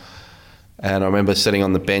time. And I remember sitting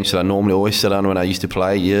on the bench that I normally always sit on when I used to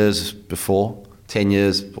play years before, 10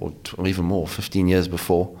 years or even more, 15 years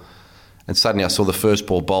before. And suddenly I saw the first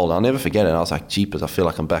ball bowled. I'll never forget it. And I was like, jeepers, I feel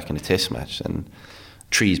like I'm back in a test match. And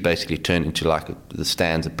trees basically turned into like the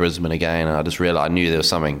stands at Brisbane again. And I just realised, I knew there was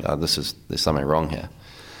something, there's something wrong here.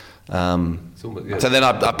 So then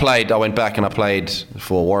I went back and I played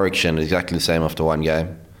for Warwickshire, and exactly the same after one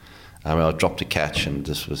game. I dropped a catch and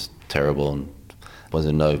just was terrible and was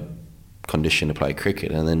in no condition to play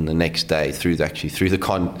cricket. And then the next day, through the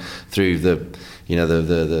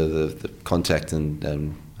contact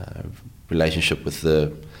and relationship with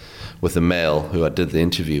the male who I did the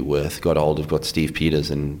interview with, got Steve Peters,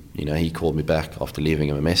 and he called me back after leaving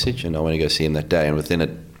him a message, and I went to go see him that day. And within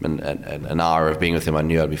an hour of being with him, I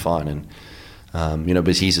knew I'd be fine. And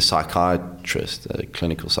because he's a psychiatrist, a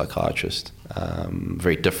clinical psychiatrist,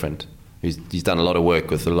 very different. He's done a lot of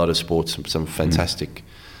work with a lot of sports, some fantastic,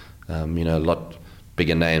 a lot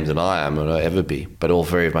bigger names than I am or I'll ever be, but all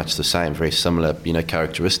very much the same, very similar,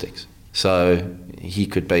 characteristics. So he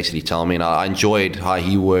could basically tell me, and I enjoyed how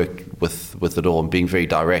he worked with it all and being very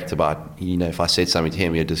direct about, if I said something to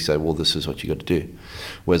him, he'd just say, well, this is what you got to do.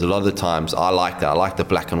 Whereas a lot of the times I like that. I like the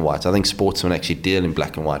black and white. I think sportsmen actually deal in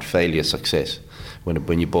black and white, failure, success,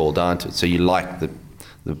 when you boil down to it. So you like the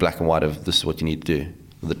black and white of this is what you need to do,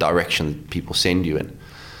 the direction that people send you in.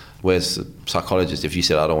 Whereas the psychologist, if you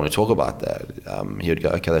said, I don't want to talk about that, he would go,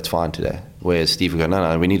 okay, that's fine today. Whereas Steve would go,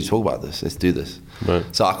 no, we need to talk about this. Let's do this. Right.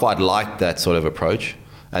 So I quite liked that sort of approach,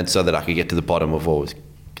 and so that I could get to the bottom of what was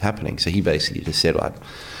happening. So he basically just said, right,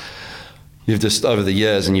 you've just, over the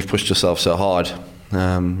years, and you've pushed yourself so hard,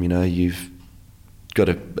 you've got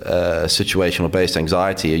a situational-based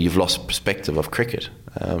anxiety, you've lost perspective of cricket,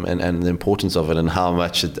 and the importance of it and how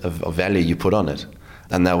much of value you put on it.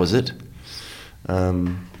 And that was it.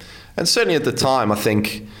 And certainly at the time, I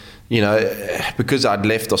think, because I'd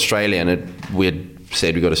left Australia and we had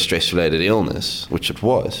said we got a stress-related illness, which it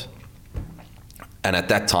was, and at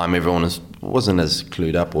that time everyone wasn't as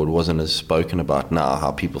clued up, or it wasn't as spoken about now,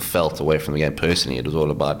 how people felt away from the game personally. It was all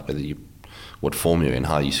about what form you're in,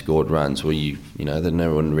 how you scored runs, that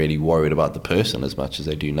no one really worried about the person as much as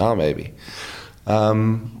they do now, maybe.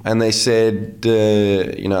 And they said,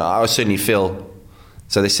 I certainly feel,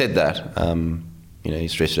 so they said that,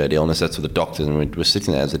 stress-related illness, that's what the doctors, and we were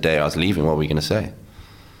sitting there as the day I was leaving, what were we going to say?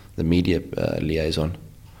 The media liaison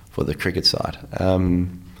for the cricket side.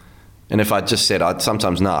 And if I just said,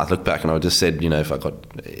 sometimes now I look back and I would just said, if I got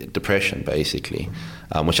depression, basically,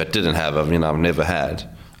 which I didn't have, I've never had.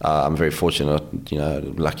 I'm very fortunate,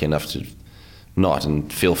 lucky enough to not,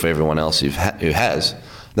 and feel for everyone else who has,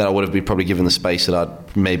 that I would have been probably given the space that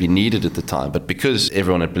I'd maybe needed at the time. But because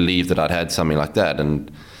everyone had believed that I'd had something like that,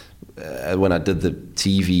 and when I did the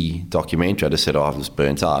TV documentary, I just said, I was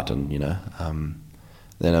burnt out, and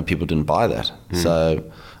then people didn't buy that. So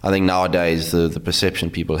I think nowadays the perception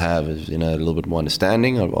people have is a little bit more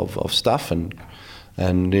understanding of stuff, and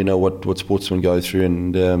what sportsmen go through,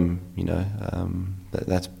 and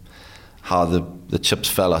that's how the chips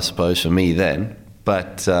fell, I suppose, for me then.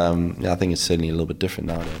 But I think it's certainly a little bit different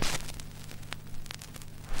nowadays.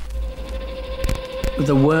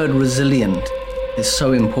 The word resilient is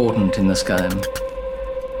so important in this game,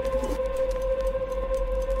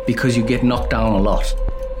 because you get knocked down a lot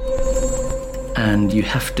and you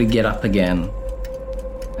have to get up again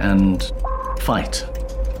and fight.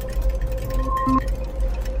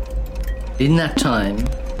 In that time,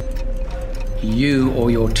 you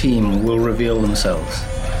or your team will reveal themselves.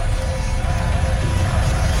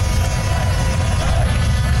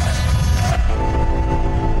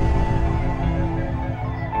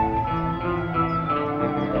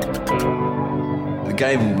 The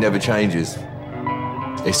game never changes.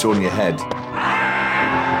 It's all in your head.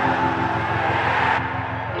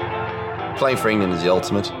 Playing for England is the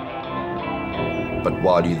ultimate, but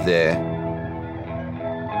while you're there,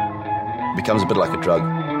 it becomes a bit like a drug.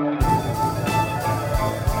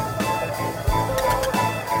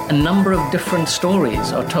 A number of different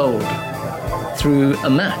stories are told through a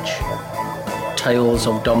match. Tales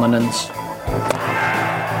of dominance,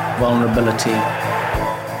 vulnerability,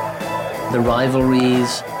 the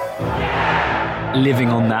rivalries. Living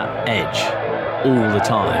on that edge all the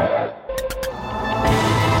time.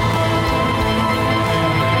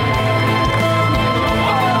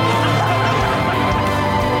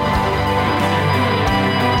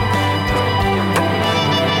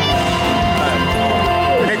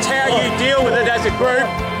 group.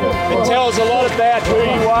 It tells a lot about who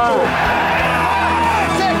you are.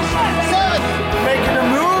 6, 7, making a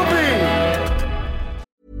movie.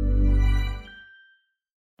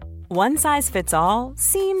 One size fits all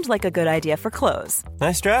seemed like a good idea for clothes.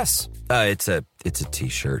 Nice dress. It's a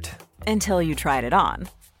t-shirt. Until you tried it on.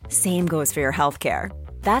 Same goes for your healthcare.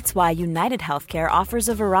 That's why United Healthcare offers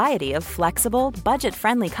a variety of flexible,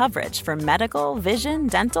 budget-friendly coverage for medical, vision,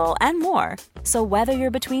 dental, and more. So whether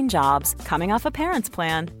you're between jobs, coming off a parent's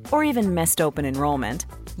plan, or even missed open enrollment,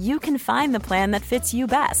 you can find the plan that fits you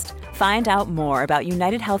best. Find out more about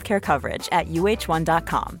United Healthcare coverage at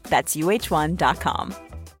uh1.com. That's uh1.com.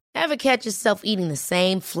 Ever catch yourself eating the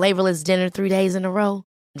same flavorless dinner 3 days in a row?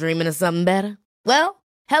 Dreaming of something better? Well,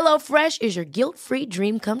 HelloFresh is your guilt-free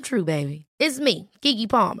dream come true, baby. It's me, Keke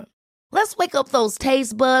Palmer. Let's wake up those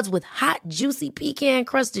taste buds with hot, juicy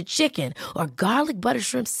pecan-crusted chicken or garlic butter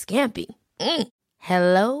shrimp scampi.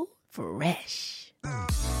 Hello Fresh.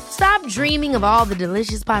 Stop dreaming of all the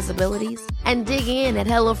delicious possibilities and dig in at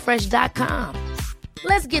HelloFresh.com.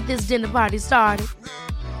 Let's get this dinner party started.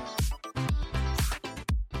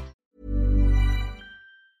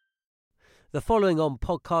 The following on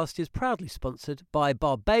podcast is proudly sponsored by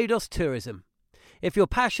Barbados Tourism. If your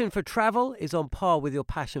passion for travel is on par with your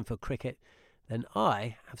passion for cricket, then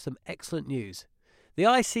I have some excellent news. The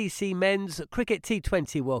ICC Men's Cricket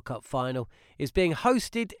T20 World Cup Final is being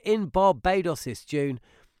hosted in Barbados this June,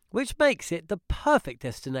 which makes it the perfect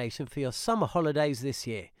destination for your summer holidays this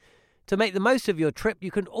year. To make the most of your trip,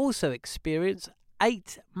 you can also experience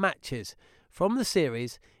 8 matches from the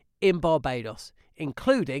series in Barbados,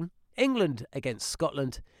 including England against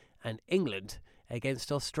Scotland and England against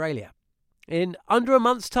Australia. In under a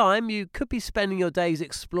month's time, you could be spending your days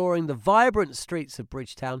exploring the vibrant streets of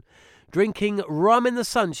Bridgetown, drinking rum in the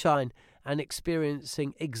sunshine and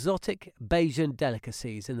experiencing exotic Bajan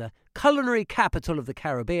delicacies in the culinary capital of the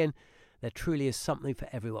Caribbean. There truly is something for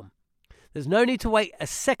everyone. There's no need to wait a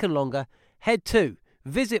second longer. Head to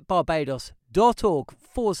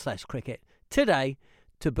visitbarbados.org/cricket today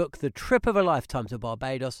to book the trip of a lifetime to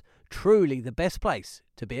Barbados, truly the best place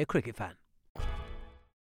to be a cricket fan.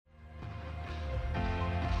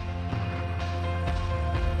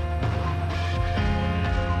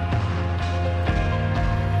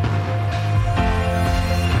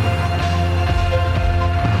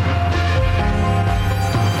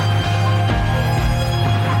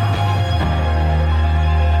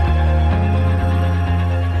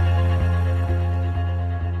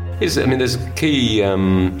 There's a key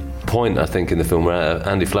point, I think, in the film where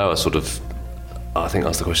Andy Flower sort of, I think,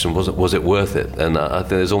 asked the question, was it worth it? And I think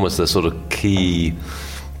there's almost a sort of key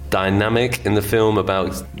dynamic in the film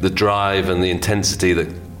about the drive and the intensity that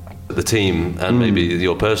the team and maybe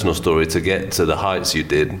your personal story to get to the heights you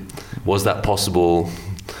did. Was that possible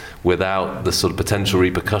without the sort of potential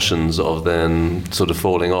repercussions of then sort of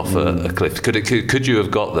falling off a cliff? Could you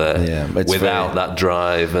have got there without that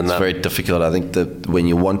drive? And it's very difficult. I think that when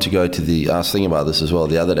you want to go to I was thinking about this as well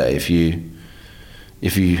the other day. If you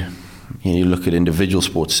look at individual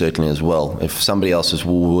sports certainly as well, if somebody else is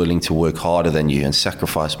willing to work harder than you and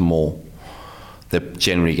sacrifice more, they're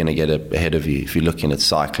generally going to get ahead of you. If you're looking at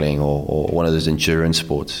cycling or one of those endurance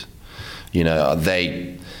sports,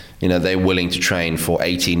 they're willing to train for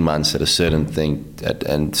 18 months at a certain thing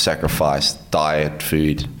and sacrifice diet,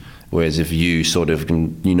 food. Whereas if you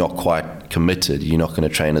you're not quite committed, you're not going to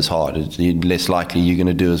train as hard. Less likely you're going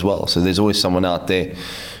to do as well. So there's always someone out there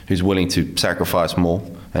who's willing to sacrifice more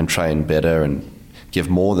and train better and give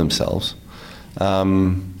more themselves.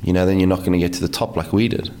 Then you're not going to get to the top like we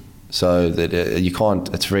did. So that you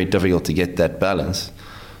can't. It's very difficult to get that balance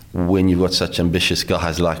when you've got such ambitious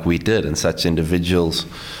guys like we did and such individuals.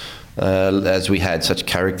 As we had such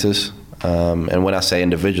characters, and when I say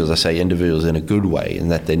individuals in a good way, in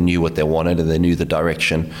that they knew what they wanted and they knew the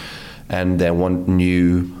direction, and they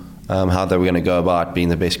knew how they were going to go about being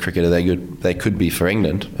the best cricketer they could be for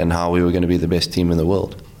England, and how we were going to be the best team in the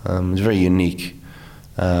world. It's very unique,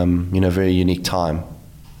 very unique time,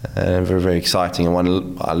 and very, very exciting, and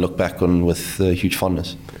one I look back on with huge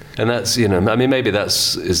fondness. And that's, maybe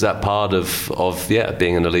is that part of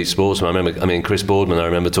being an elite sportsman. Chris Boardman, I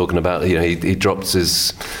remember talking about, he dropped the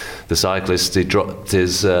cyclist, he dropped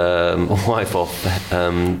his wife off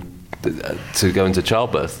to go into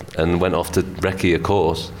childbirth and went off to recce a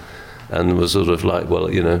course and was sort of like, well,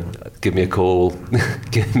 give me a call,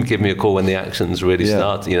 give me a call when the actions really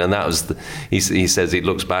start. And that was, he says he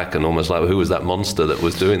looks back and almost like, who was that monster that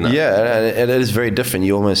was doing that? Yeah, and it is very different.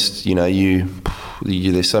 You almost,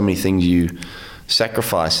 there's so many things you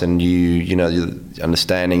sacrifice, and the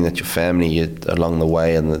understanding that your family along the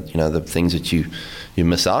way, and the things that you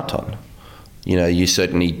miss out on. you're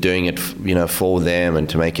certainly doing it, for them and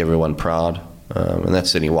to make everyone proud. And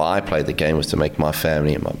that's certainly why I played the game, was to make my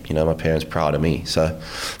family and my parents proud of me. So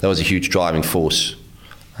that was a huge driving force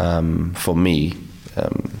for me.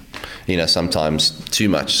 Sometimes too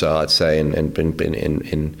much, so I'd say,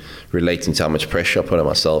 in relating to how much pressure I put on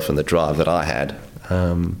myself and the drive that I had.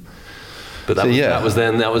 But that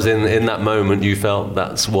was in that moment you felt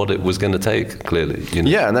that's what it was going to take, clearly.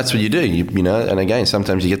 Yeah, and that's what you do. And again,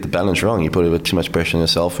 sometimes you get the balance wrong. You put a bit too much pressure on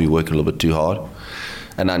yourself, or you work a little bit too hard.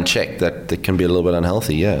 And unchecked, that can be a little bit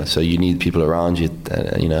unhealthy, yeah. So you need people around you,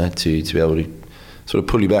 to be able to sort of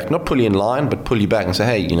pull you back. Not pull you in line, but pull you back and say,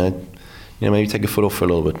 hey, maybe take your foot off for a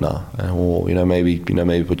little bit now. Or, maybe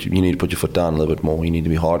you need to put your foot down a little bit more. You need to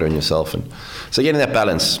be harder on yourself. And so getting that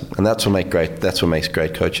balance, and that's what makes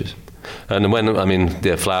great coaches. And when,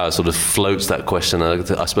 Flower sort of floats that question,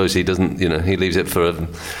 I suppose he doesn't, he leaves it for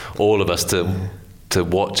all of us to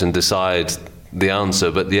watch and decide the answer.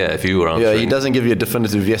 But yeah, if you were answering, he doesn't give you a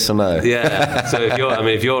definitive yes or no. Yeah. So if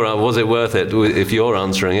you're, was it worth it? If you're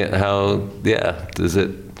answering it, does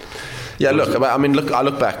it? Yeah. Look, I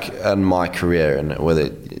look back at my career, and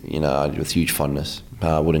with huge fondness.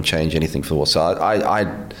 I wouldn't change anything for the world. So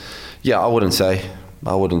I wouldn't say.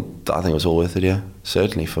 I think it was all worth it. Yeah,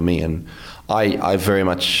 certainly for me. And I very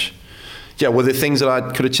much. Yeah. Were there things that I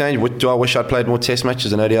could have changed? Do I wish I'd played more Test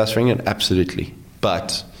matches and ODIs for England? Absolutely.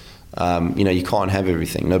 But you can't have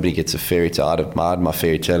everything. Nobody gets a fairy tale. I had my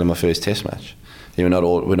fairy tale in my first Test match. We're not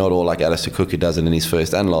all like Alistair Cook, who does it in his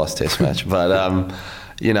first and last Test match. But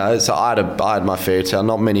so I had my fairy tale.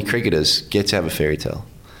 Not many cricketers get to have a fairy tale,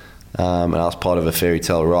 and I was part of a fairy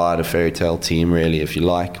tale ride, a fairy tale team, really, if you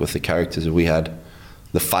like, with the characters that we had,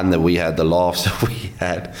 the fun that we had, the laughs that we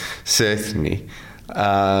had, certainly.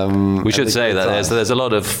 We should say that there's a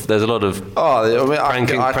lot of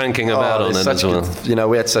pranking about on it as well.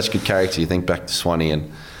 We had such good character. You think back to Swanee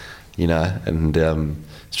and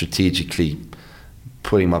strategically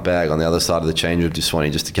putting my bag on the other side of the change room to Swanee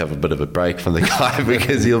just to have a bit of a break from the guy,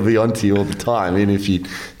 because he'll be onto you all the time, even if you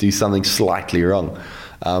do something slightly wrong.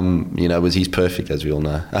 He's perfect, as we all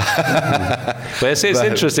know. But it's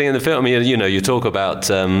interesting in the film. You talk about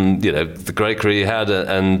the great career you had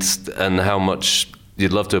and how much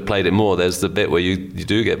you'd love to have played it more. There's the bit where you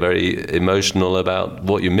do get very emotional about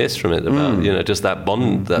what you miss from it, about just that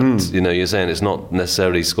bond that you're saying it's not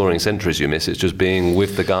necessarily scoring centuries you miss, it's just being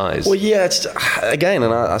with the guys. Well, yeah, it's again,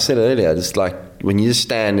 and I said it earlier, just like when you just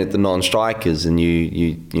stand at the non-strikers and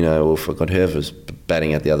you forgot whoever's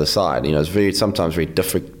batting at the other side, it's sometimes very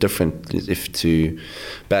different if to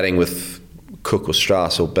batting with Cook or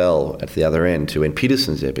Strauss or Bell at the other end to when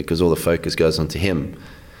Peterson's there, because all the focus goes onto him.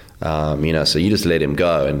 So you just let him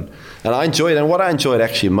go, and I enjoyed it. And what I enjoyed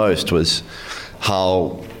actually most was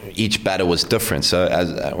how each batter was different. So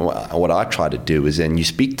what I tried to do was then you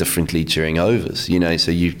speak differently during overs.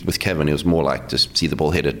 So with Kevin, it was more like just see the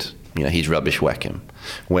ball, hit it. He's rubbish, whack him.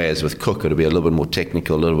 Whereas with Cook, it'll be a little bit more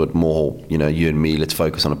technical, a little bit more, you and me, let's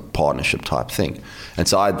focus on a partnership type thing. And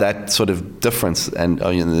so I had that sort of difference, and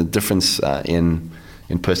the difference in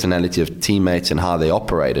personality of teammates and how they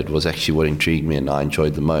operated was actually what intrigued me and I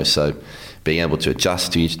enjoyed the most. So being able to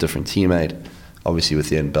adjust to each different teammate. Obviously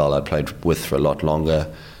with Ian Bell, I played with for a lot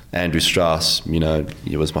longer. Andrew Strauss,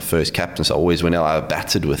 he was my first captain, so always when I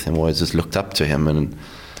batted with him, I always just looked up to him. And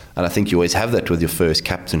I think you always have that with your first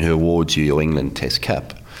captain who awards you your England Test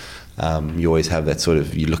cap. You always have that sort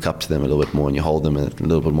of, you look up to them a little bit more and you hold them in a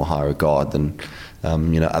little bit more high regard than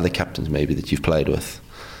other captains maybe that you've played with.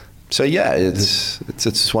 So yeah,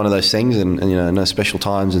 it's one of those things, and no special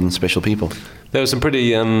times and special people. There were some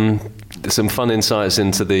pretty some fun insights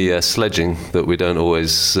into the sledging that we don't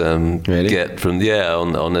always get from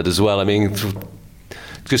on it as well. I mean,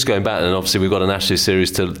 just going back, and obviously we've got an Ashes series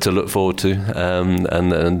to look forward to, and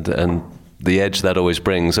the edge that always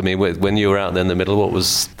brings. I mean, when you were out there in the middle, what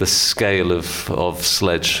was the scale of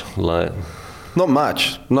sledge like? Not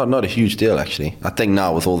much, not a huge deal actually. I think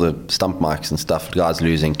now with all the stump mics and stuff, guys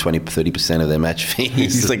losing 20-30% of their match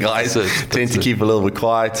fees, the guys tend to keep a little bit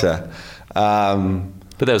quieter.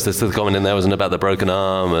 But there was this comment in there, wasn't it, about the broken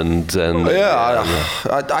arm and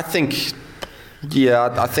I think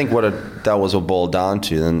what that was all boiled down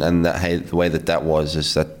to, and the way that was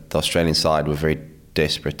is that the Australian side were very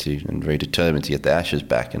desperate and very determined to get the Ashes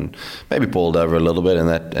back, and maybe boiled over a little bit,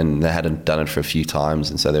 and they hadn't done it for a few times,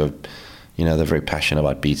 and so they were. They're very passionate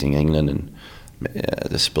about beating England, and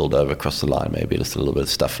they spilled over across the line, maybe just a little bit of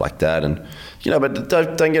stuff like that. And but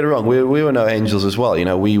don't get it wrong, we were no angels as well.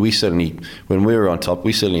 We certainly, when we were on top,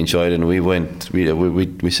 we certainly enjoyed it, and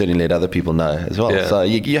we certainly let other people know as well. Yeah. So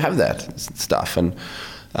you have that stuff, and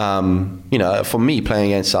For me,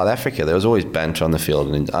 playing against South Africa, there was always banter on the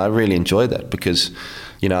field, and I really enjoyed that because,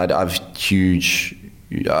 I've huge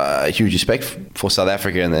respect for South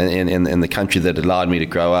Africa and in the country that allowed me to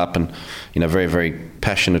grow up, and very, very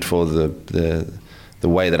passionate for the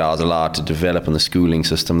way that I was allowed to develop and the schooling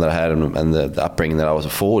system that I had and the upbringing that I was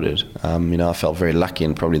afforded. I felt very lucky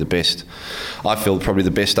and probably the best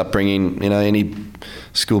upbringing any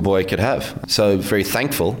schoolboy could have. So very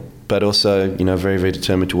thankful, but also very, very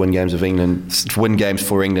determined to win games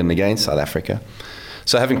for England against South Africa.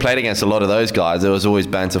 So having played against a lot of those guys, there was always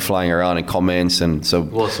banter flying around and comments, and so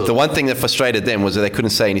the one thing that frustrated them was that they couldn't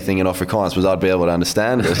say anything in Afrikaans, because I'd be able to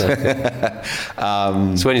understand it.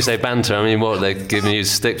 So when you say banter, I mean, what, they're giving you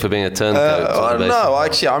stick for being a turncoat? No,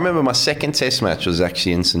 actually, I remember my second test match was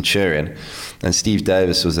actually in Centurion, and Steve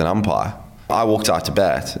Davis was an umpire. I walked out to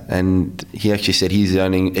bat, and he actually said he's the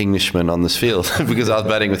only Englishman on this field because I was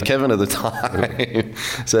batting with Kevin at the time.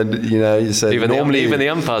 So he said even the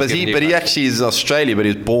umpires. But he actually is Australian, but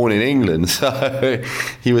he was born in England. So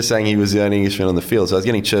he was saying he was the only Englishman on the field. So I was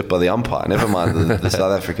getting chirped by the umpire. Never mind the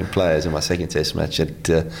South African players in my second test match in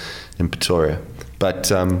Pretoria.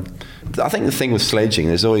 But I think the thing with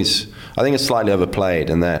sledging, I think it's slightly overplayed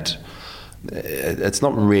in that. It's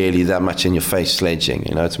not really that much in your face sledging,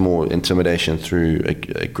 it's more intimidation through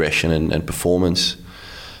aggression and performance.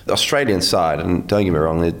 The Australian side, and don't get me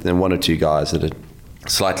wrong, there are one or two guys that are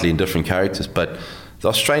slightly in different characters, but the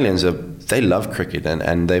Australians they love cricket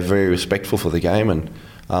and they're very respectful for the game, and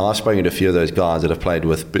I've spoken to a few of those guys that I've played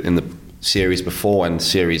with in the series before and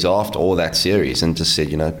series after, or that series, and just said,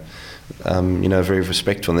 very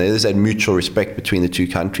respectful. And there's that mutual respect between the two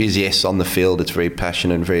countries. Yes, on the field it's very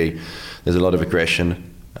passionate and there's a lot of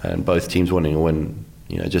aggression, and both teams wanting to win,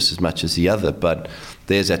 just as much as the other. But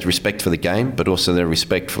there's that respect for the game, but also the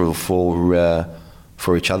respect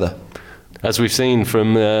for each other. As we've seen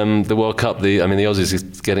from the World Cup, the Aussies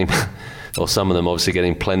is getting, or some of them obviously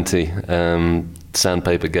getting plenty,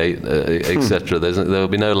 sandpaper gate, etc. There will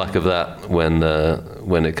be no lack of that when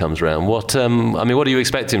it comes round. What are you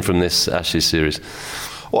expecting from this Ashes series?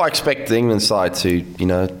 Well, I expect the England side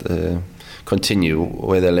to, continue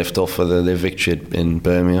where they left off with their victory in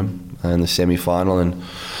Birmingham in the semi-final, and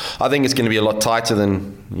I think it's going to be a lot tighter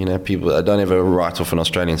than people don't ever write off an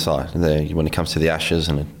Australian side when it comes to the Ashes,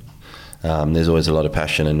 and there's always a lot of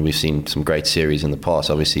passion, and we've seen some great series in the past.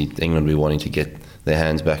 Obviously, England will be wanting to get their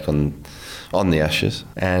hands back on the Ashes,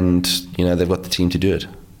 and they've got the team to do it.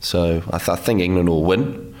 So I think England will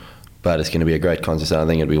win, but it's going to be a great contest. I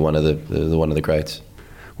think it'll be one of the greats.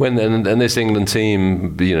 And this England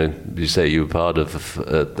team, you say you were part of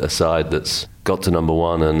a side that's got to number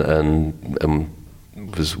one and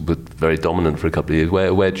was very dominant for a couple of years.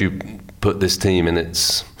 Where do you put this team in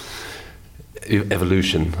its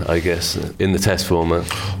evolution, I guess, in the Test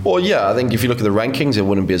format? Well, yeah, I think if you look at the rankings, it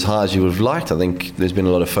wouldn't be as high as you would have liked. I think there's been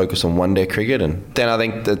a lot of focus on one-day cricket, and then I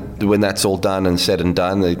think that when that's all done and said and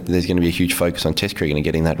done, there's going to be a huge focus on Test cricket and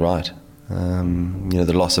getting that right.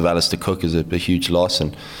 The loss of Alistair Cook is a huge loss,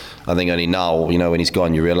 and I think only now, when he's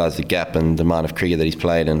gone, you realise the gap and the amount of cricket that he's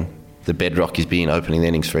played and the bedrock he's been opening the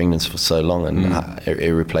innings for England for so long, and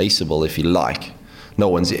irreplaceable, if you like. No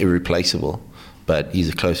one's irreplaceable, but he's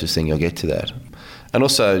the closest thing you'll get to that. And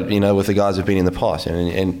also, with the guys who've been in the past,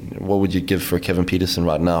 and what would you give for a Kevin Peterson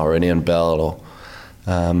right now, or an Ian Bell, or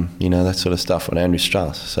that sort of stuff, or an Andrew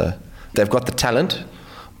Strauss. So they've got the talent,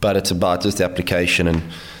 but it's about just the application. And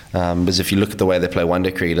because if you look at the way they play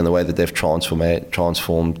one-day cricket and the way that they've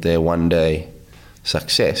transformed their one-day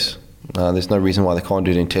success, there's no reason why they can't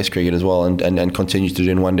do it in Test cricket as well, and continue to do it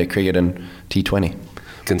in one-day cricket and T20.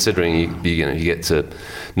 Considering you get to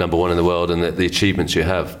number one in the world and the achievements you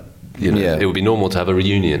have, it would be normal to have a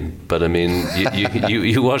reunion. But I mean,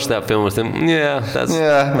 you watch that film and think,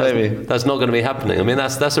 maybe that's not going to be happening. I mean,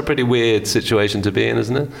 that's a pretty weird situation to be in,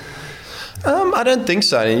 isn't it? I don't think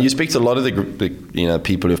so. You speak to a lot of the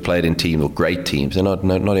people who've played in teams or great teams, and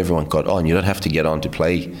not everyone got on. You don't have to get on to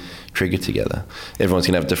play cricket together. Everyone's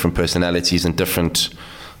going to have different personalities and different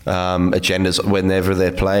agendas whenever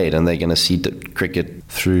they're played, and they're going to see cricket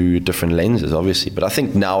through different lenses, obviously. But I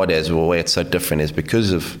think nowadays the way it's so different is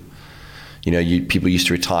because of people used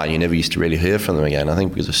to retire, you never used to really hear from them again. I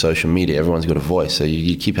think because of social media, everyone's got a voice, so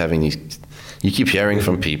you keep having these. You keep hearing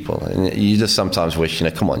from people, and you just sometimes wish,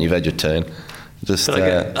 come on, you've had your turn.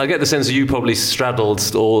 I get the sense that you probably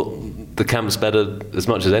straddled all the camps better as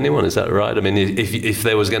much as anyone. Is that right? I mean, if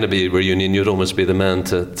there was going to be a reunion, you'd almost be the man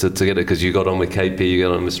to get it, because you got on with KP, you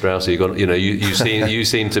got on with Strauss, you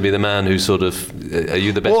seem to be the man who sort of. Are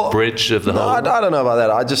you the best bridge of the whole? I don't know about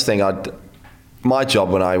that. I just think my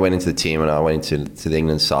job when I went into the team and I went into the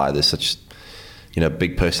England side, there's such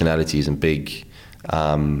big personalities and big,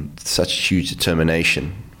 such huge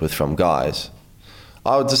determination from guys.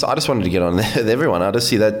 I just wanted to get on with everyone. I just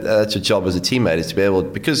see that that's your job as a teammate, is to be able,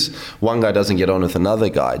 because one guy doesn't get on with another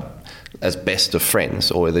guy as best of friends,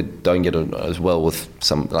 or they don't get on as well with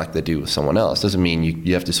some like they do with someone else, doesn't mean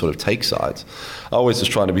you have to sort of take sides. I always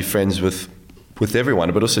just try to be friends with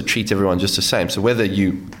everyone, but also treat everyone just the same. So whether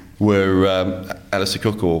you were Alistair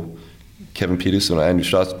Cook or Kevin Peterson or Andrew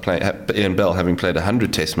Strauss playing, Ian Bell having played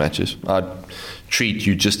 100 test matches, I'd treat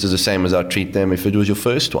you just as the same as I'd treat them if it was your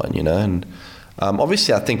first one, and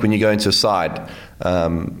obviously I think when you go into a side,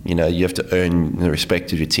 you have to earn the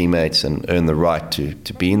respect of your teammates and earn the right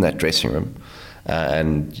to be in that dressing room,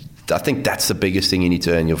 and I think that's the biggest thing you need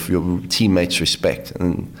to earn, your teammates' respect.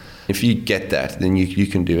 And if you get that, then you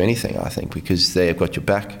can do anything, I think, because they've got your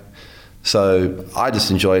back. So I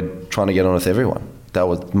just enjoyed trying to get on with everyone. That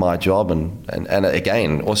was my job, and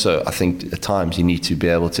again, also I think at times you need to be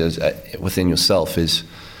able to, within yourself, is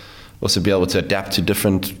also be able to adapt to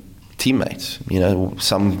different teammates.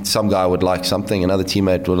 Some guy would like something, another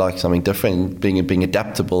teammate would like something different. Being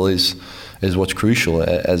adaptable is what's crucial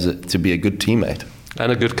to be a good teammate. And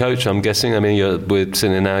a good coach, I'm guessing. I mean, we're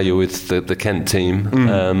sitting now, you're with the Kent team.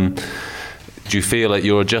 Do you feel like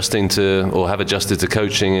you're adjusting to, or have adjusted to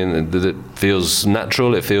coaching, and that it feels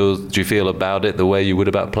natural? Do you feel about it the way you would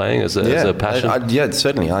about playing as a passion? Yeah,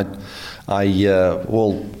 certainly.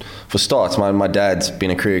 Well, for starts, my dad's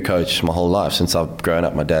been a career coach my whole life. Since I've grown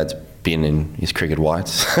up, my dad's been in his cricket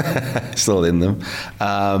whites, still in them.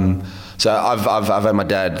 So I've had my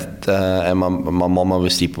dad and my mom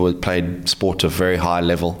obviously played sport to a very high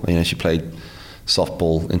level. She played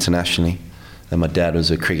softball internationally, and my dad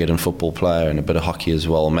was a cricket and football player and a bit of hockey as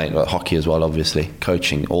well, hockey as well, obviously,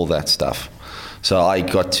 coaching, all that stuff. So I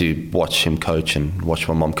got to watch him coach and watch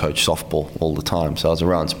my mom coach softball all the time. So I was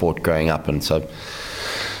around sport growing up, and so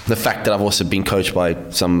the fact that I've also been coached by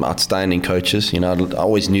some outstanding coaches, I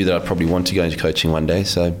always knew that I'd probably want to go into coaching one day.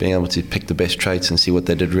 So being able to pick the best traits and see what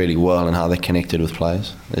they did really well and how they connected with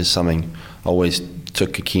players is something I always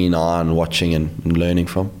took a keen eye on watching and learning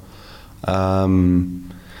from.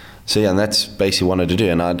 And that's basically what I wanted to do.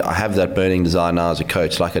 And I have that burning desire now as a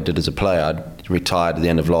coach, like I did as a player. I retired at the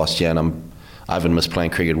end of last year, and I haven't missed playing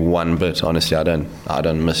cricket one bit. Honestly, I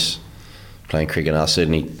don't miss playing cricket. I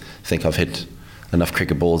certainly think I've hit enough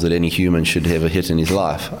cricket balls that any human should ever hit in his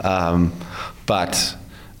life. And that's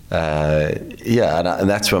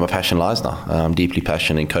where my passion lies now. I'm deeply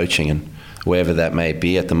passionate in coaching, and wherever that may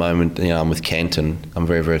be at the moment, I'm with Kent, and I'm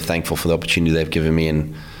very, very thankful for the opportunity they've given me,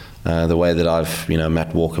 and the way that I've,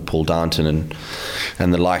 Matt Walker, Paul Darnton,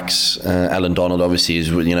 and the likes. Alan Donald obviously is,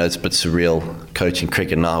 it's a bit surreal coaching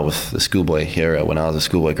cricket now with the schoolboy era. When I was a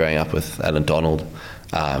schoolboy growing up with Alan Donald,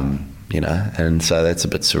 and so that's a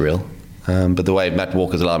bit surreal. But the way Matt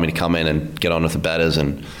Walker's allowed me to come in and get on with the batters,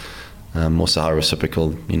 and also how reciprocal,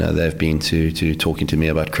 they've been to talking to me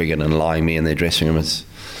about cricket and allowing me in their dressing room, it's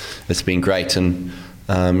been great. And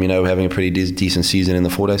we're having a pretty decent season in the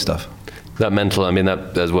 4-day stuff. That mental,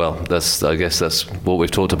 that as well. I guess that's what we've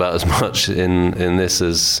talked about as much in this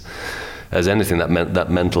as anything. That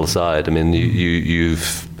mental side. Do you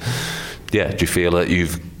feel that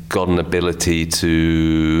you've got an ability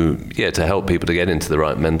to help people to get into the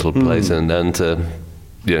right mental place and to,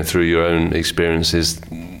 through your own experiences,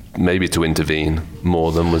 maybe to intervene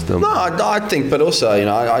more than with them? No, I think, but also,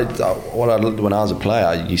 when I was a player,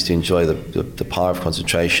 I used to enjoy the power of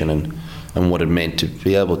concentration and what it meant to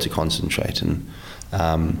be able to concentrate, and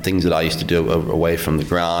things that I used to do away from the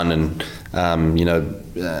ground, and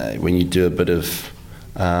when you do a bit of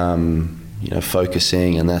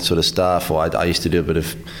focusing and that sort of stuff, or I used to do a bit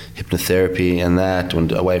of hypnotherapy and that,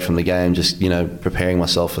 when away from the game, just preparing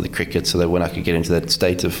myself for the cricket, so that when I could get into that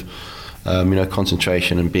state of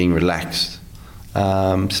concentration and being relaxed.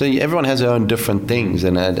 So everyone has their own different things,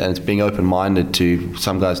 and it's being open-minded to,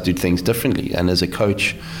 some guys do things differently, and as a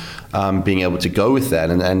coach, being able to go with that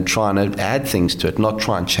and trying to add things to it, not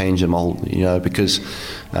try and change them all, because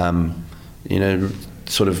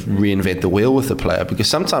sort of reinvent the wheel with the player. Because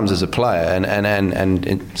sometimes as a player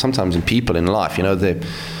and sometimes in people in life,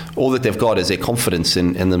 all that they've got is their confidence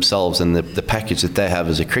in themselves and the package that they have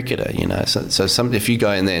as a cricketer. So if you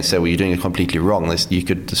go in there and say, well, you're doing it completely wrong, you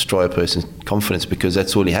could destroy a person's confidence, because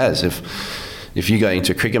that's all he has. If you're going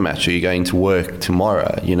to a cricket match or you're going to work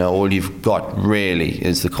tomorrow, all you've got really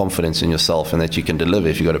is the confidence in yourself and that you can deliver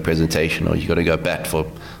if you've got a presentation, or you've got to go bat for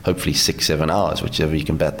hopefully 6-7 hours, whichever you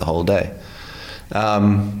can bat the whole day.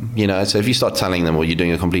 So if you start telling them, well, you're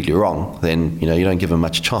doing it completely wrong, then, you don't give them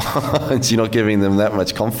much chance. You're not giving them that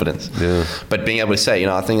much confidence. Yeah. But being able to say,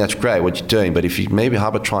 I think that's great what you're doing, but if you maybe how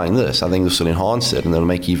about trying this? I think this will enhance it and it'll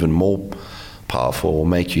make you even more powerful, or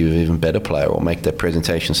make you an even better player, or make that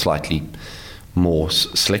presentation slightly more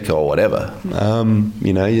slicker or whatever.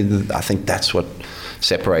 I think that's what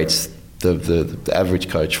separates the average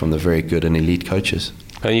coach from the very good and elite coaches.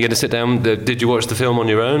 Are you going to sit down? Did you watch the film on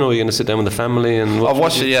your own, or are you going to sit down with the family and watch I've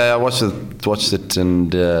watched it? Yeah, I watched it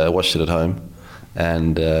and watched it at home,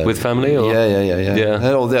 and with family. Or? Yeah.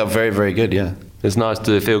 They're very, very good. Yeah, it's nice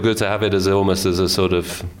to feel good to have it as almost as a sort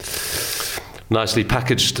of nicely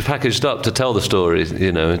packaged up to tell the story.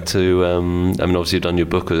 Obviously you've done your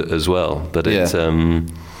book as well, but it's Do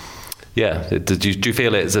you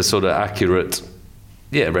feel it's a sort of accurate?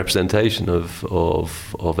 Yeah, representation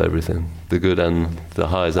of everything, the good and the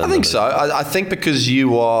highs. I think so. I think because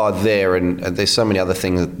you are there, and there's so many other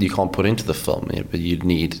things that you can't put into the film. But you'd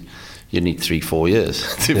need 3-4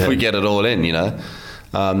 years to get it all in.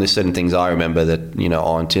 There's certain things I remember that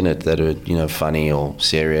aren't in it that are funny or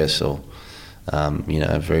serious or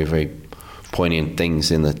very, very poignant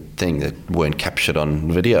things in the thing that weren't captured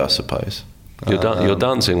on video, I suppose. Your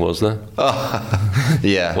dancing was there? Oh,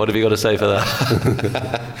 yeah. What have you got to say for that?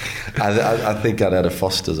 I think I'd had a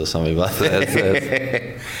Foster's or something like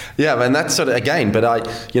that. Yeah, man, that's sort of, again, but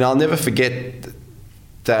I'll never forget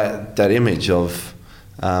that image of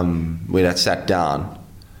when I sat down,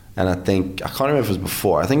 and I can't remember if it was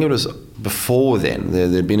before. I think it was before then.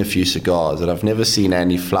 There'd been a few cigars that I've never seen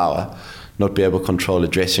Andy Flower not be able to control a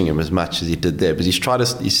dressing room as much as he did there. But he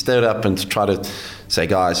stood up and tried to say,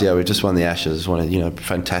 guys, we just won the Ashes,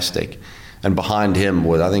 fantastic. And behind him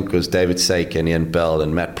was David Sake and Ian Bell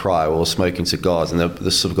and Matt Pryor all smoking cigars, and the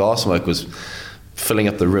cigar smoke was filling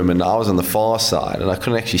up the room, and I was on the far side and I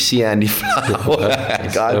couldn't actually see Andy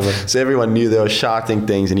Flower. So everyone knew they were shouting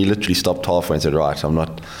things, and he literally stopped halfway and said, right,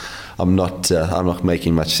 I'm not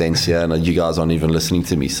making much sense here, and you guys aren't even listening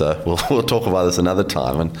to me, so we'll talk about this another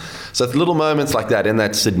time. And so it's little moments like that in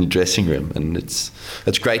that Sydney dressing room, and it's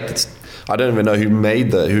great. I don't even know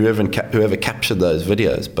whoever captured those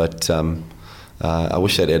videos, but I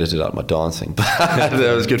wish they'd edited out my dancing. But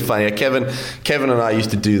that was good fun. Yeah, Kevin and I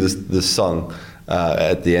used to do this song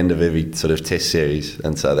at the end of every sort of test series,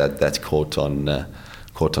 and so that's caught on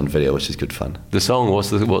video, which is good fun. The song, what's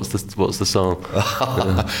the song?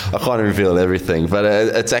 I can't reveal everything, but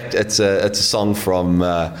it's a song from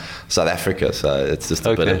South Africa, so it's just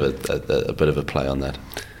a bit of a play on that.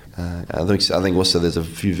 I think also there's a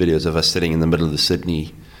few videos of us sitting in the middle of the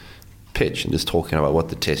Sydney pitch and just talking about what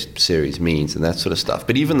the test series means and that sort of stuff.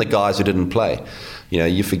 But even the guys who didn't play,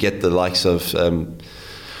 you forget the likes of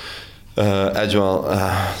Ajmal,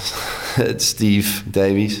 Steve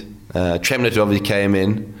Davies. Tremlett obviously came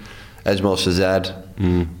in, Ajmal Shazad,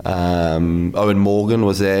 Owen Morgan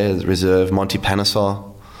was there as reserve, Monty Panesar.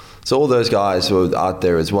 So all those guys were out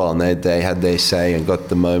there as well, and they had their say and got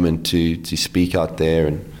the moment to speak out there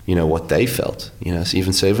and what they felt. So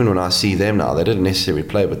even when I see them now, they didn't necessarily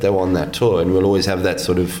play, but they were on that tour, and we'll always have that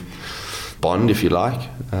sort of bond, if you like,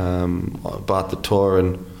 about the tour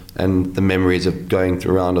and the memories of going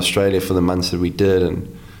around Australia for the months that we did, and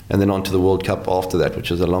then on to the World Cup after that,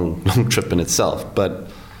 which was a long trip in itself, but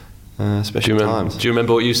special times. Do you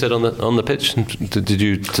remember what you said on the pitch? Did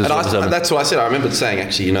you? That's what I said. I remember saying,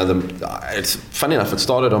 actually, it's funny enough, it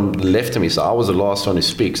started on the left of me, so I was the last one to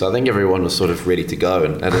speak, so I think everyone was sort of ready to go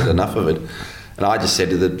and had enough of it. And I just said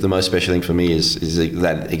that the most special thing for me is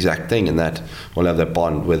that exact thing, and that we'll have that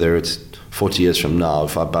bond, whether it's 40 years from now,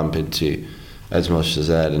 if I bump into Ajmal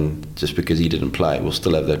Shazad, and just because he didn't play, we'll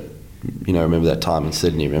still have that. Remember that time in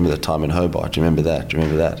Sydney, remember that time in Hobart, remember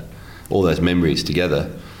that. All those memories together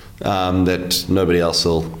that nobody else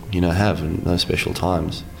will, have in those special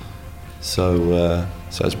times. So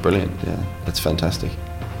it's brilliant, yeah, that's fantastic.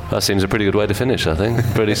 That seems a pretty good way to finish, I think.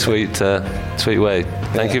 Pretty sweet way.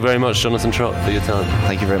 Thank you very much, Jonathan Trott, for your time.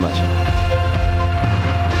 Thank you very much.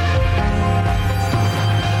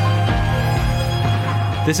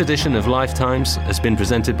 This edition of Lifetimes has been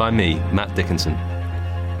presented by me, Matt Dickinson.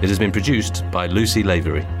 It has been produced by Lucy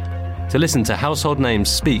Lavery. To listen to household names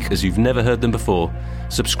speak as you've never heard them before,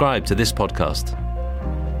 subscribe to this podcast.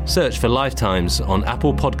 Search for Lifetimes on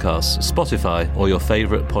Apple Podcasts, Spotify, or your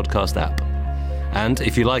favourite podcast app. And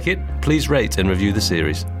if you like it, please rate and review the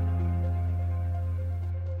series.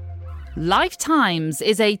 Lifetimes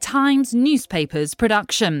is a Times newspapers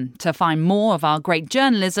production. To find more of our great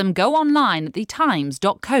journalism, go online at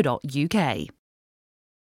thetimes.co.uk.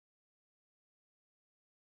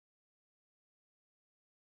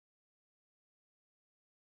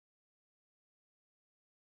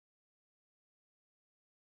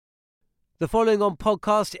 The following on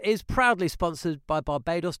podcast is proudly sponsored by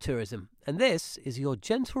Barbados Tourism, and this is your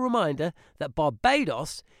gentle reminder that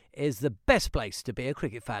Barbados is the best place to be a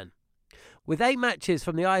cricket fan. With 8 matches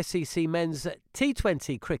from the ICC Men's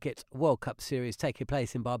T20 Cricket World Cup Series taking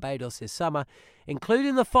place in Barbados this summer,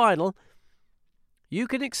 including the final, you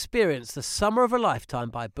can experience the summer of a lifetime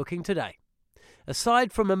by booking today.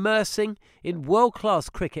 Aside from immersing in world-class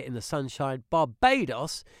cricket in the sunshine,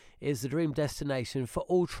 Barbados is the dream destination for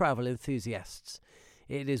all travel enthusiasts.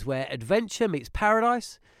 It is where adventure meets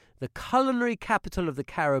paradise, the culinary capital of the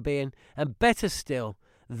Caribbean, and better still,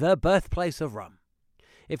 the birthplace of rum.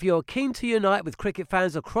 If you're keen to unite with cricket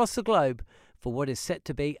fans across the globe for what is set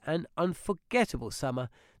to be an unforgettable summer,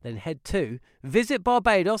 then head to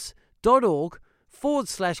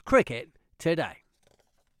visitbarbados.org/cricket today.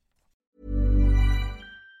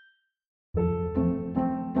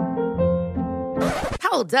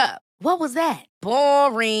 Hold up. What was that?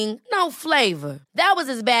 Boring. No flavor. That was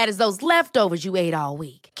as bad as those leftovers you ate all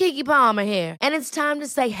week. Keke Palmer here, and it's time to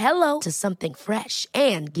say hello to something fresh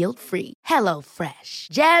and guilt-free. Hello Fresh.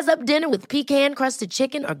 Jazz up dinner with pecan-crusted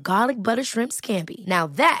chicken or garlic butter shrimp scampi. Now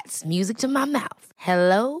that's music to my mouth.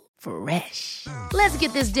 Hello Fresh. Let's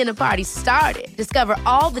get this dinner party started. Discover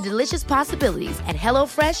all the delicious possibilities at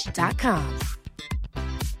HelloFresh.com.